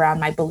of work around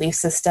my belief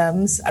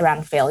systems,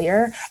 around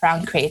failure,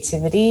 around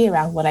creativity,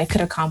 around what I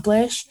could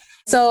accomplish.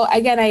 So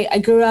again, I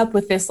grew up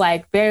with this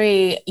like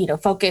very,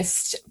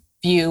 focused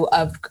view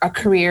of a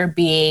career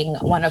being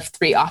one of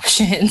three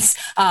options,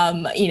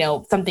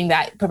 something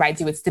that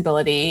provides you with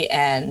stability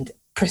and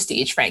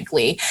prestige,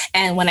 frankly.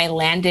 And when I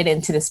landed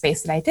into the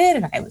space that I did,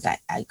 and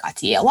I got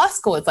to Yale Law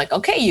School, it's like,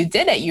 okay, you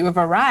did it, you have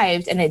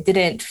arrived, and it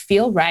didn't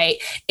feel right.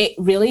 It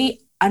really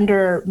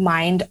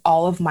undermined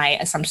all of my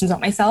assumptions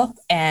about myself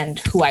and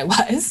who I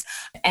was.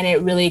 And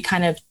it really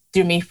kind of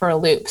threw me for a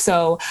loop.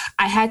 So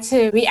I had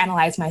to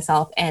reanalyze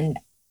myself and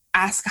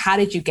ask, how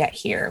did you get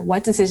here?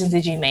 What decisions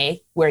did you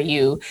make where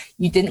you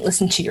didn't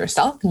listen to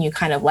yourself and you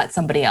kind of let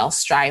somebody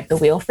else drive the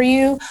wheel for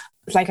you?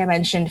 Like I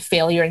mentioned,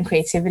 failure and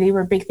creativity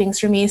were big things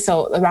for me.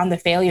 So around the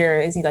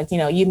failure is like,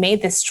 you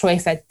made this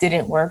choice that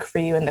didn't work for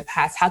you in the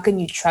past. How can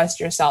you trust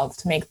yourself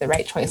to make the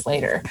right choice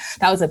later?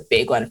 That was a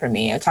big one for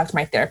me. I would talk to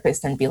my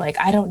therapist and be like,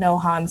 I don't know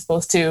how I'm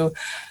supposed to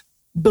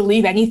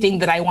believe anything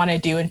that I want to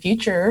do in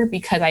future,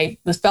 because I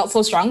felt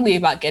so strongly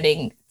about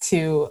getting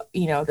to,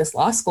 this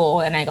law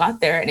school, and I got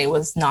there and it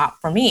was not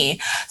for me.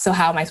 So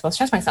how am I supposed to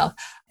trust myself?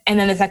 And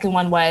then the second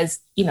one was,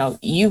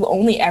 you've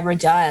only ever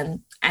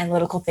done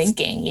analytical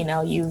thinking.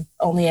 You've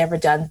only ever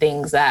done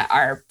things that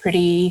are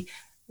pretty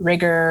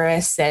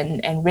rigorous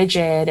and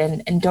rigid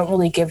and don't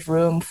really give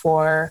room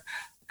for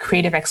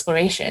creative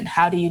exploration.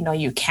 How do you know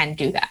you can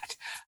do that?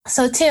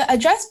 So to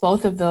address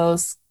both of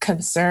those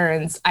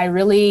concerns, I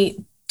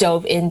really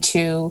dove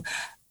into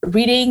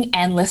reading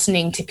and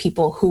listening to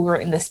people who were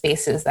in the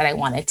spaces that I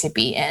wanted to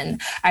be in.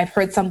 I've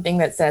heard something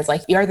that says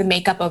like, you're the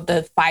makeup of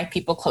the 5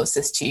 people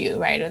closest to you,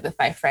 right? Or the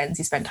 5 friends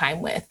you spend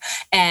time with.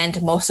 And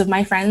most of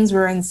my friends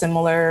were in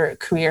similar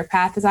career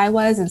path as I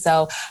was. And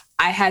so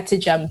I had to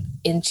jump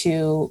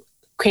into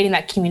creating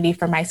that community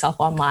for myself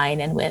online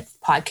and with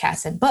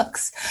podcasts and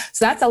books.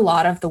 So that's a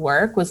lot of the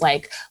work, was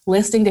like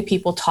listening to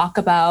people talk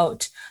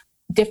about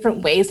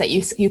different ways that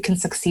you can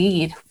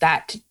succeed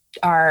that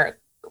are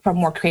from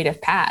more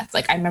creative paths.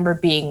 Like I remember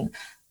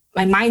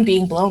my mind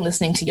being blown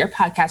listening to your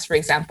podcast, for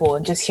example,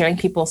 and just hearing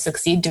people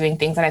succeed doing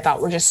things that I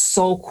thought were just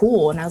so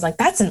cool. And I was like,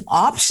 that's an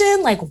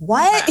option? Like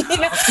what?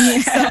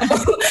 Yeah.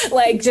 So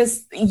like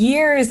just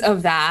years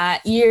of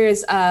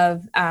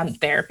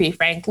therapy,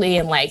 frankly,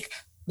 and like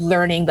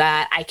learning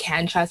that I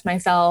can trust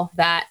myself,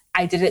 that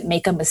I didn't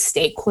make a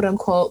mistake, quote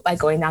unquote, by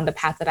going down the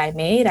path that I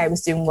made. I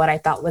was doing what I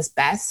thought was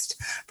best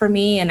for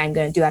me, and I'm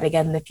going to do that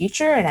again in the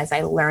future. And as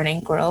I learn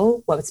and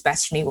grow, what's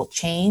best for me will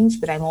change,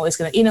 but I'm always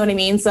going to, you know what I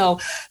mean? So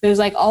there's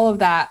like all of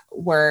that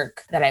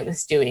work that I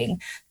was doing.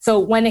 So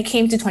when it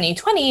came to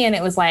 2020 and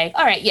it was like,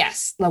 all right,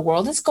 yes, the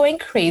world is going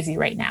crazy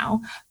right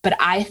now, but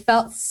I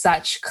felt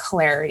such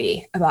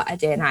clarity about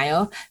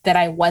Adedokun that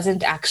I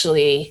wasn't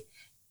actually,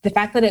 the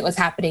fact that it was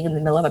happening in the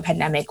middle of a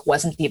pandemic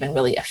wasn't even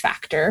really a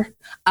factor.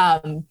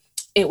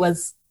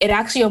 It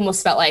actually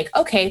almost felt like,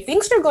 okay,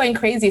 things are going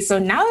crazy. So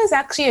now is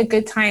actually a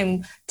good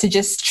time to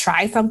just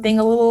try something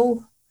a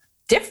little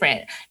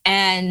different.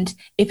 And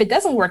if it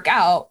doesn't work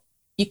out,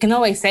 you can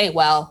always say,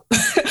 well,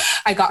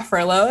 I got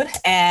furloughed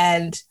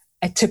and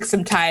I took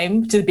some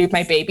time to be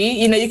my baby.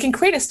 You can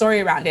create a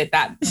story around it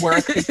that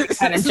works. You can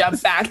kind of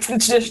jump back to the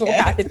traditional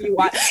path if you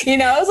want,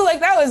 So like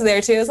that was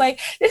there too. It's like,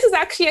 this is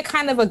actually a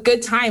kind of a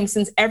good time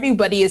since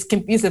everybody is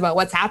confused about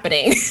what's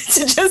happening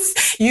to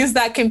just use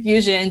that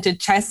confusion to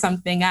test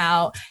something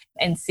out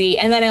and see.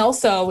 And then I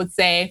also would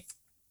say,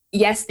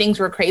 yes, things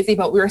were crazy,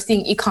 but we were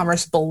seeing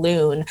e-commerce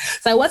balloon.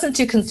 So I wasn't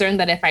too concerned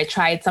that if I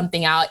tried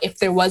something out, if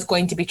there was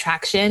going to be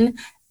traction,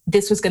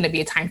 this was going to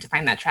be a time to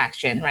find that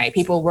traction, right?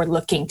 People were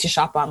looking to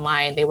shop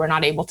online. They were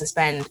not able to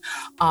spend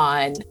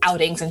on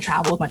outings and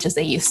travel as much as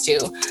they used to.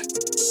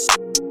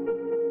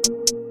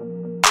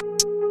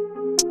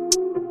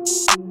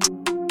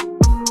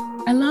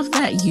 I love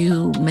that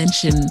you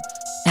mentioned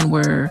and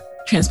were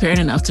transparent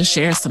enough to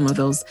share some of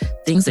those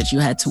things that you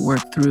had to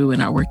work through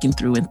and are working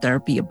through in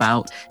therapy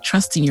about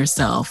trusting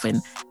yourself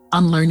and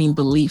unlearning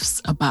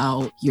beliefs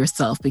about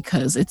yourself,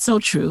 because it's so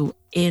true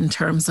in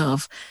terms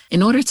of,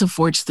 in order to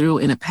forge through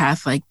in a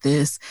path like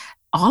this,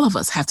 all of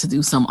us have to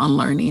do some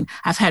unlearning.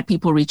 I've had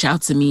people reach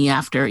out to me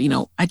after,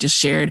 I just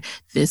shared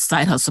this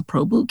Side Hustle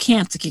Pro Boot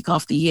Camp to kick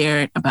off the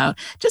year about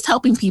just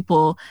helping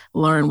people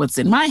learn what's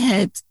in my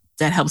head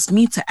that helps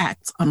me to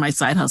act on my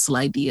side hustle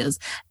ideas.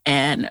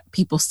 And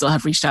people still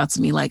have reached out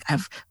to me like,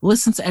 I've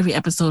listened to every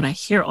episode, I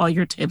hear all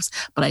your tips,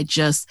 but I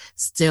just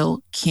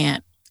still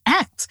can't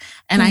act.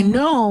 And I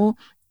know,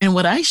 and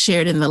what I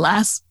shared in the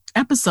last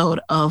episode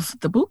of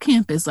the boot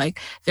camp is like,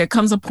 there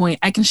comes a point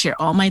I can share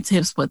all my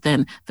tips, but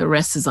then the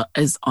rest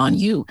is on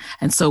you.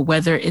 And so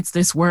whether it's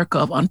this work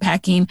of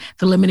unpacking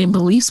the limiting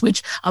beliefs,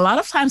 which a lot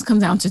of times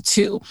comes down to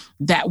two,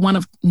 that one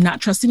of not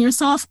trusting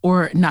yourself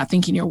or not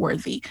thinking you're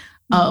worthy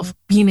of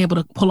being able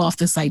to pull off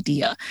this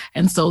idea.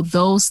 And so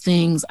those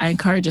things I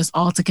encourage us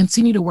all to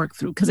continue to work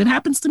through, because it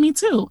happens to me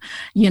too,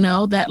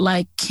 that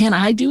like, can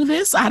I do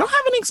this? I don't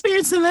have any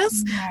experience in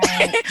this.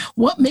 Right.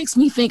 What makes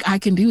me think I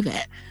can do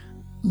that?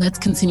 Let's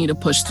continue to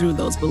push through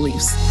those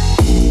beliefs.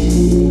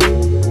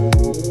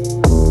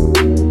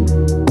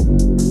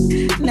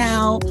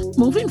 Now,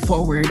 moving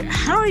forward,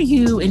 how are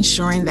you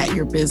ensuring that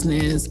your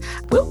business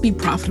will be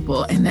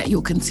profitable and that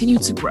you'll continue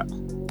to grow?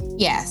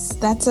 Yes,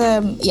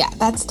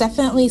 that's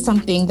definitely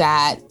something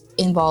that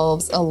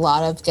involves a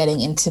lot of getting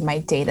into my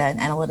data and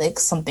analytics,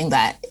 something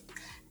that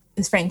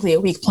is frankly a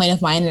weak point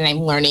of mine and I'm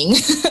learning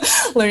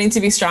to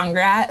be stronger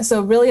at.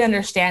 So really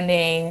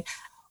understanding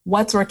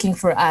what's working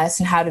for us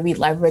and how do we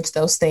leverage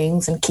those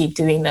things and keep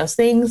doing those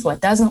things,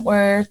 what doesn't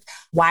work,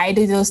 why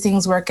do those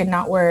things work and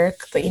not work,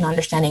 but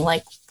understanding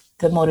like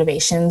the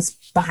motivations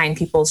behind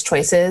people's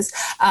choices.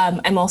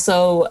 I'm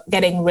trying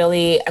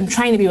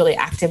to be really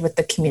active with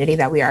the community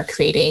that we are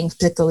creating,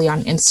 particularly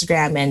on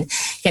Instagram, and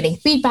getting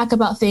feedback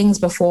about things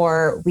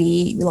before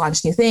we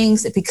launch new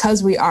things,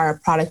 because we are a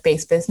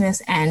product-based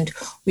business and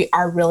we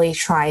are really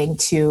trying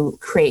to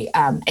create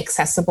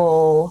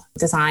accessible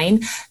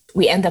design.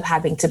 We end up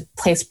having to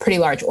place pretty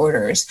large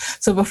orders.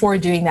 So before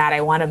doing that,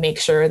 I want to make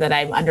sure that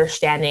I'm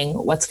understanding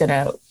what's going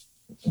to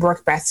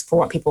work best for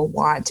what people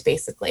want,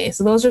 basically.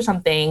 So those are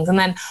some things. And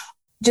then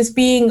just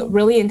being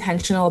really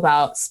intentional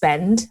about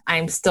spend.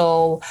 I'm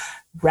still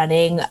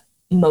running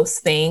most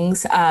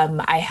things.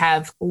 I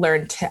have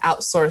learned to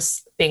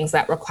outsource things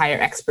that require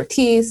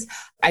expertise.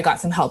 I got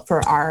some help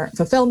for our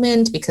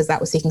fulfillment because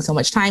that was taking so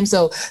much time.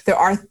 So there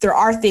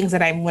are things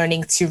that I'm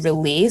learning to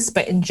release,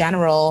 but in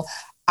general,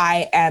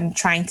 I am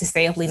trying to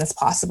stay as lean as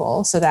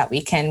possible so that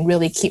we can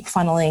really keep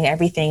funneling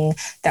everything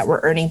that we're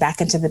earning back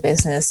into the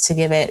business to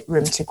give it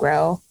room to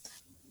grow.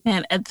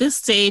 And at this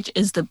stage,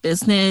 is the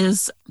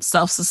business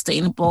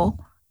self-sustainable?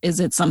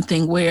 Is it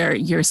something where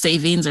your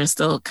savings are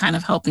still kind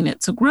of helping it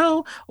to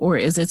grow, or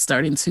is it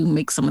starting to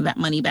make some of that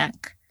money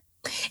back?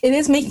 It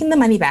is making the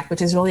money back,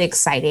 which is really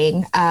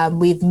exciting.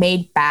 We've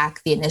made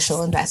back the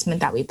initial investment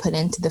that we put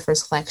into the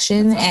first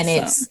collection, and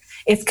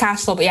it's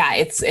cash flow. But yeah,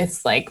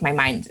 it's like my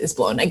mind is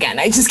blown again.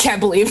 I just can't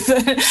believe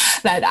that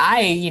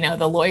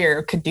the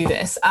lawyer could do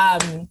this.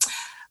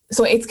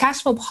 So it's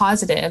cash flow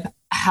positive.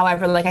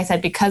 However, like I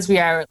said, because we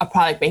are a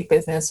product-based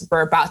business,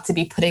 we're about to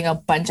be putting a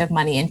bunch of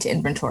money into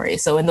inventory.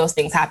 So when those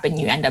things happen,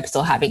 you end up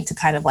still having to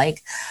kind of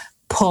like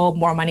pull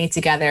more money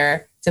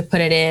together to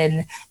put it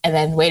in and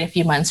then wait a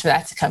few months for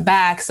that to come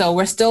back. So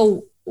we're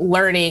still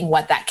learning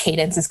what that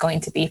cadence is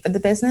going to be for the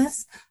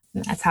business.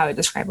 And that's how I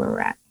describe where we're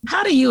at.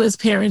 How do you as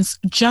parents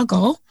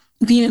juggle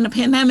being in a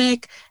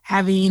pandemic,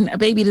 having a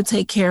baby to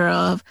take care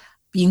of,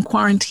 being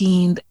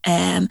quarantined,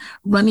 and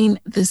running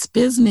this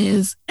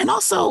business, and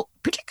also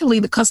particularly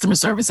the customer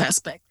service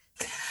aspect?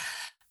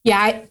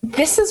 Yeah,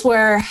 this is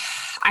where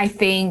I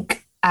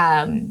think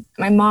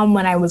my mom,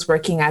 when I was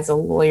working as a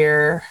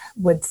lawyer,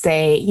 would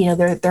say,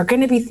 there are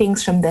going to be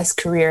things from this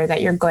career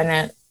that you're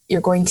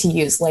going to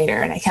use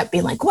later. And I kept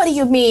being like, what do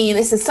you mean?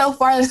 This is so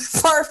far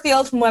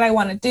afield from what I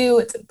want to do.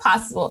 It's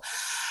impossible.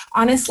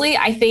 Honestly,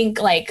 I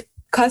think like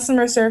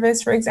customer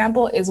service, for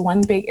example, is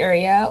one big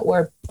area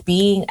where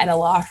being at a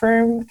law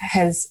firm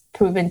has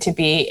proven to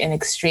be an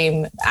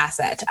extreme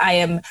asset. I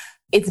am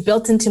it's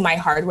built into my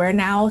hardware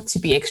now to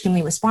be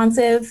extremely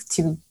responsive,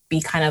 to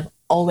be kind of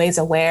always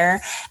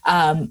aware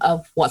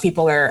of what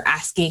people are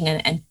asking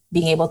and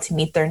being able to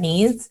meet their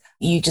needs.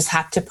 You just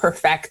have to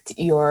perfect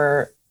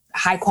your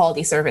high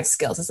quality service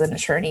skills as an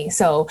attorney.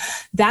 So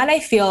that I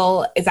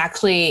feel is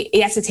actually,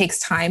 yes, it takes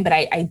time, but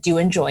I do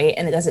enjoy it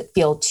and it doesn't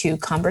feel too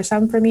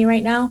cumbersome for me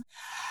right now.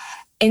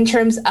 In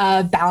terms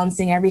of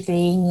balancing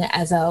everything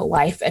as a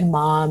wife and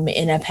mom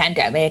in a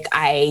pandemic,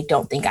 I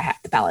don't think I have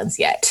the balance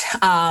yet.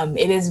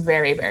 It is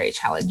very, very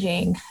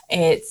challenging.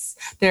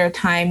 There are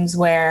times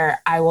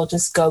where I will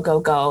just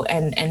go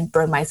and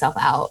burn myself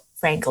out,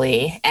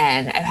 frankly.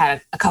 And I've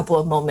had a couple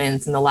of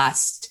moments in the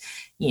last,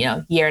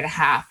 year and a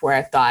half where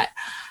I thought,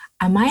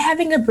 am I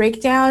having a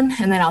breakdown?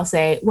 And then I'll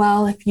say,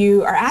 well, if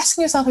you are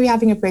asking yourself if you're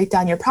having a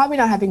breakdown, you're probably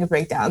not having a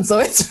breakdown. So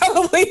it's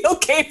probably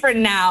okay for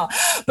now.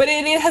 But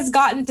it has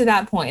gotten to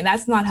that point.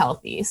 That's not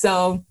healthy.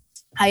 So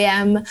I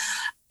am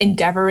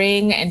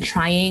endeavoring and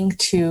trying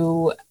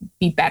to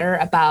be better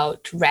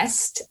about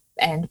rest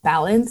and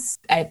balance.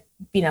 I've,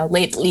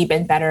 lately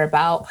been better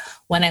about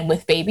when I'm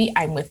with baby,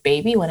 I'm with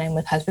baby. When I'm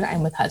with husband,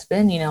 I'm with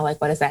husband. What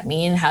does that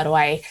mean? How do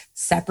I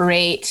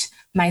separate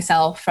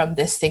myself from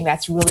this thing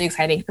that's really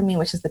exciting for me,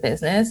 which is the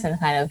business, and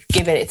kind of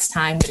give it its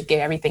time, to give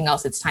everything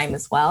else its time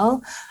as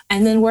well.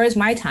 And then where's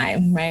my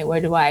time, right? Where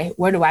do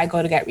I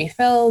go to get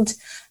refilled?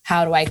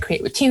 How do I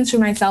create routines for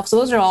myself? So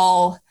those are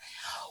all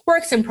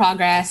works in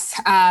progress.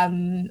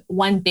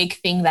 One big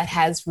thing that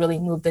has really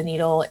moved the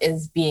needle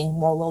is being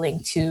more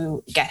willing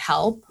to get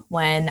help.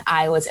 When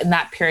I was in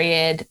that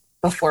period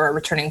before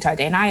returning to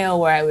Adedokun,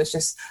 where I was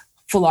just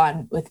full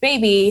on with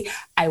baby,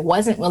 I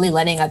wasn't really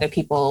letting other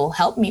people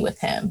help me with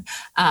him.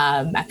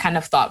 I kind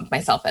of thought of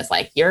myself as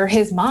like, you're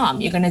his mom,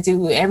 you're going to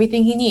do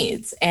everything he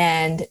needs.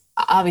 And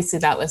obviously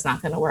that was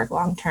not going to work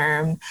long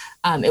term.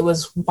 It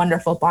was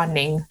wonderful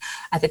bonding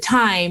at the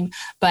time,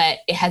 but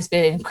it has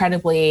been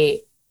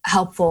incredibly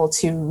helpful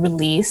to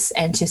release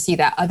and to see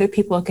that other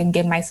people can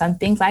give my son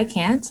things I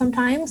can't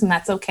sometimes, and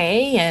that's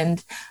okay.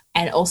 And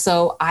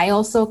also, I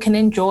also can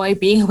enjoy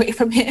being away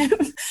from him,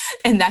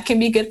 and that can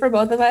be good for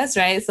both of us,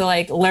 right? So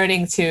like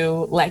learning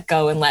to let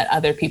go and let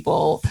other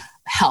people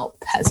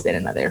help has been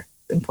another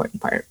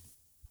important part.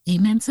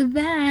 Amen to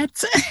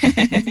that.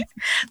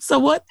 So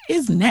what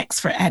is next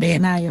for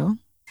Adedokun?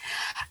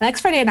 Next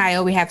for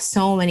Adedokun, we have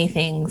so many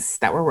things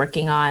that we're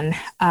working on.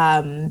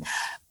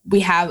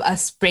 We have a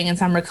spring and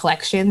summer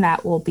collection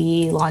that will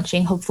be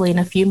launching hopefully in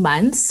a few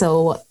months.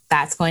 So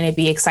that's going to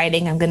be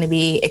exciting. I'm going to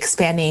be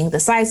expanding the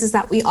sizes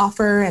that we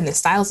offer and the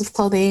styles of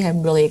clothing.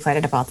 I'm really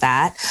excited about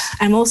that.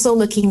 I'm also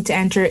looking to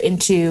enter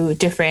into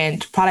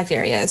different product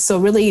areas. So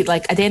really,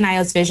 like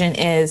Adenayo's vision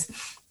is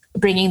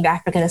bringing the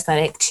African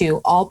aesthetic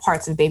to all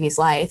parts of baby's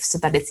life so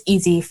that it's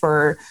easy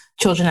for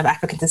children of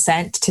African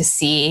descent to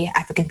see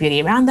African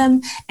beauty around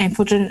them, and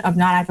children of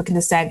non-African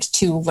descent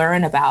to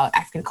learn about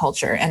African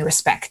culture and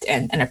respect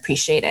and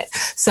appreciate it.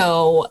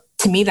 So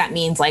to me, that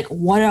means like,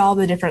 what are all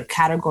the different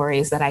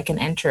categories that I can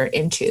enter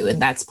into?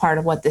 And that's part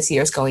of what this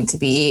year is going to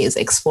be, is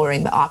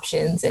exploring the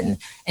options and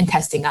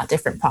testing out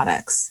different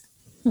products.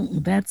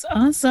 That's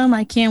awesome.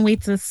 I can't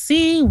wait to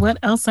see what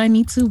else I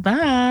need to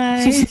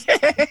buy.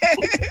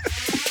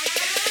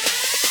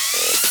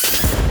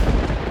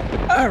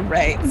 All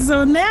right.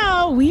 So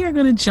now we are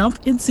going to jump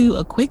into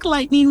a quick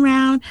lightning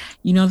round.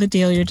 You know the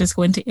deal. You're just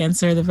going to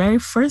answer the very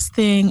first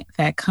thing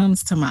that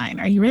comes to mind.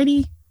 Are you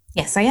ready?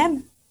 Yes, I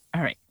am.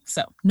 All right.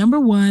 So number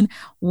one,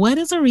 what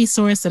is a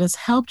resource that has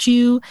helped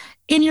you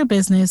in your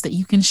business that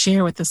you can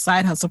share with the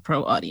Side Hustle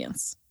Pro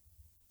audience?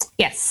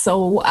 Yes.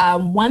 So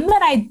one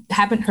that I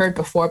haven't heard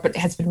before, but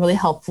has been really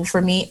helpful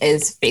for me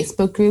is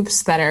Facebook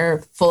groups that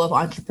are full of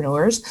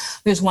entrepreneurs.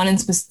 There's one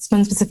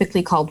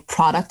specifically called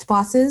Product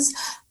Bosses.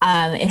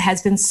 It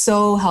has been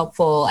so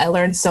helpful. I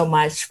learned so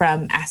much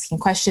from asking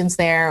questions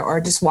there,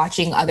 or just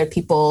watching other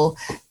people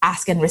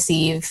ask and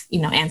receive,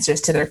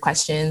 answers to their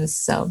questions.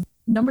 So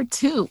number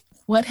two,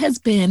 what has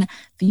been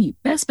the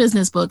best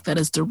business book that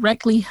has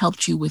directly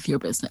helped you with your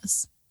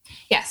business?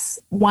 Yes.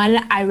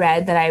 One I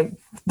read that I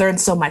learned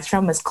so much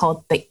from was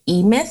called The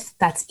E-Myth.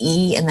 That's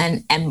E and then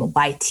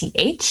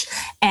MYTH.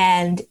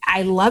 And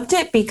I loved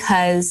it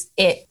because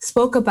it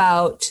spoke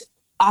about,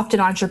 often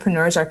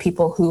entrepreneurs are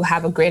people who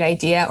have a great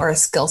idea or a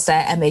skill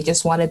set and they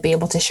just want to be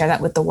able to share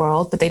that with the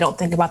world, but they don't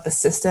think about the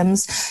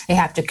systems they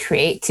have to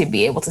create to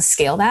be able to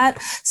scale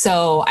that.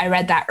 So I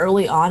read that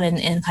early on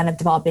in kind of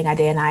developing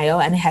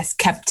Adedokun, and it has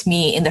kept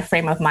me in the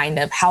frame of mind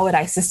of how would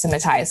I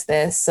systematize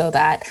this so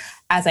that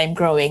as I'm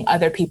growing,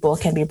 other people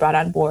can be brought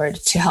on board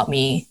to help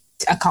me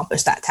to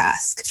accomplish that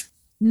task.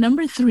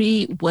 Number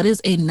three, what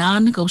is a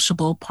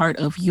non-negotiable part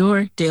of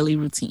your daily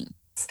routine?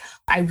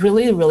 I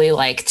really, really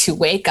like to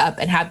wake up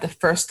and have the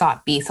first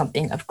thought be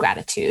something of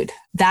gratitude.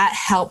 That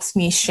helps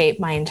me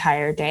shape my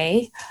entire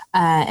day.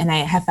 And I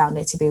have found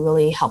it to be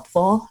really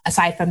helpful.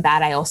 Aside from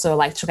that, I also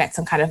like to get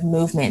some kind of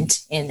movement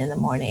in the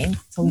morning.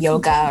 So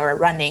yoga or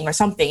running or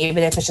something,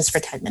 even if it's just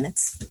for 10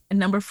 minutes. And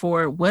number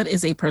four, what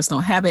is a personal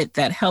habit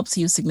that helps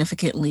you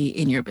significantly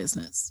in your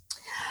business?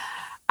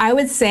 I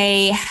would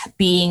say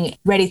being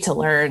ready to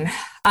learn.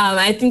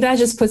 I think that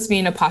just puts me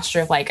in a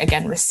posture of like,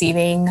 again,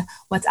 receiving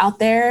what's out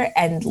there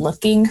and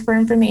looking for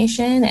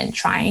information and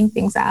trying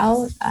things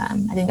out. I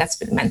think that's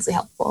been immensely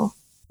helpful.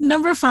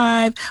 Number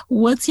 5,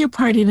 what's your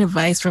parting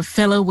advice for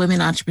fellow women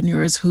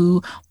entrepreneurs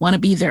who want to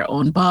be their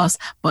own boss,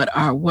 but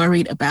are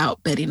worried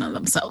about betting on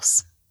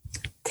themselves?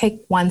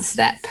 Take one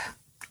step.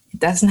 It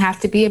doesn't have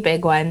to be a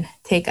big one.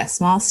 Take a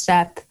small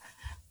step.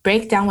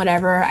 Break down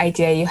whatever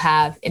idea you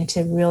have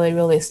into really,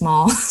 really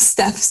small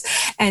steps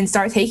and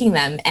start taking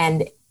them.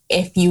 And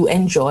if you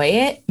enjoy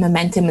it,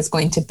 momentum is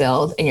going to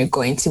build and you're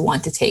going to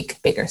want to take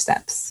bigger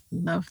steps.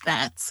 Love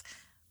that.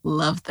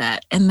 Love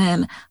that. And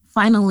then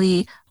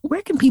finally,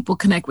 where can people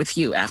connect with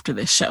you after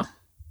this show?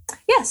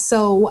 Yeah,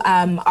 so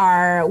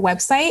our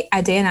website,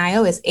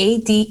 Adedokun, is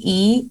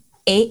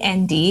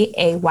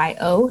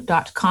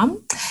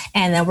ADEANDAYO.com.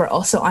 And then we're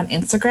also on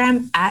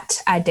Instagram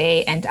at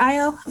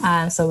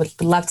Adedokun. So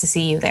we'd love to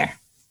see you there.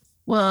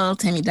 Well,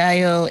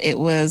 Temidayo, it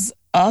was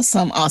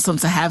awesome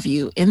to have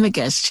you in the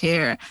guest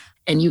chair.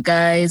 And you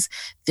guys,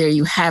 there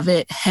you have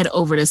it. Head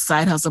over to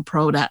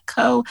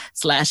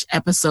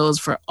sidehustlepro.co/episodes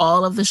for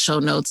all of the show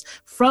notes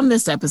from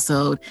this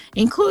episode,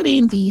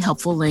 including the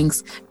helpful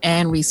links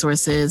and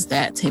resources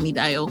that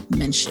Temidayo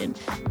mentioned.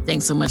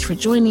 Thanks so much for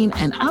joining,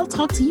 and I'll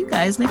talk to you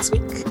guys next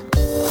week.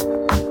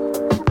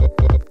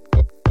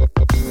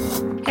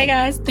 Hey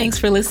guys, thanks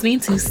for listening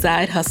to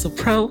Side Hustle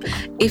Pro.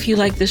 If you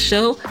like the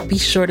show, be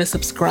sure to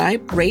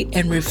subscribe, rate,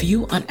 and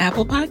review on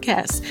Apple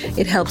Podcasts.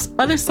 It helps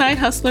other side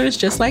hustlers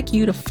just like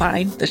you to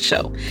find the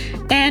show.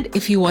 And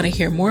if you want to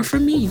hear more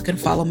from me, you can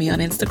follow me on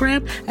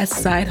Instagram at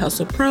Side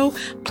Hustle Pro.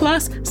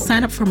 Plus,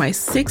 sign up for my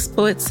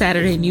 6-bullet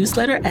Saturday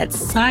newsletter at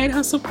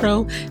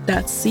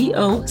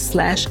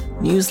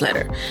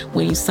sidehustlepro.co/newsletter.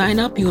 When you sign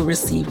up, you will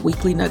receive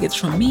weekly nuggets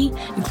from me,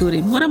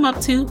 including what I'm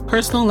up to,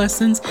 personal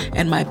lessons,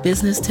 and my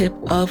business tip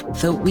of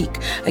the week.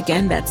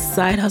 Again, that's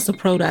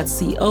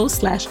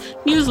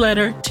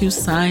sidehustlepro.co/newsletter to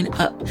sign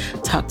up.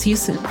 Talk to you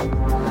soon.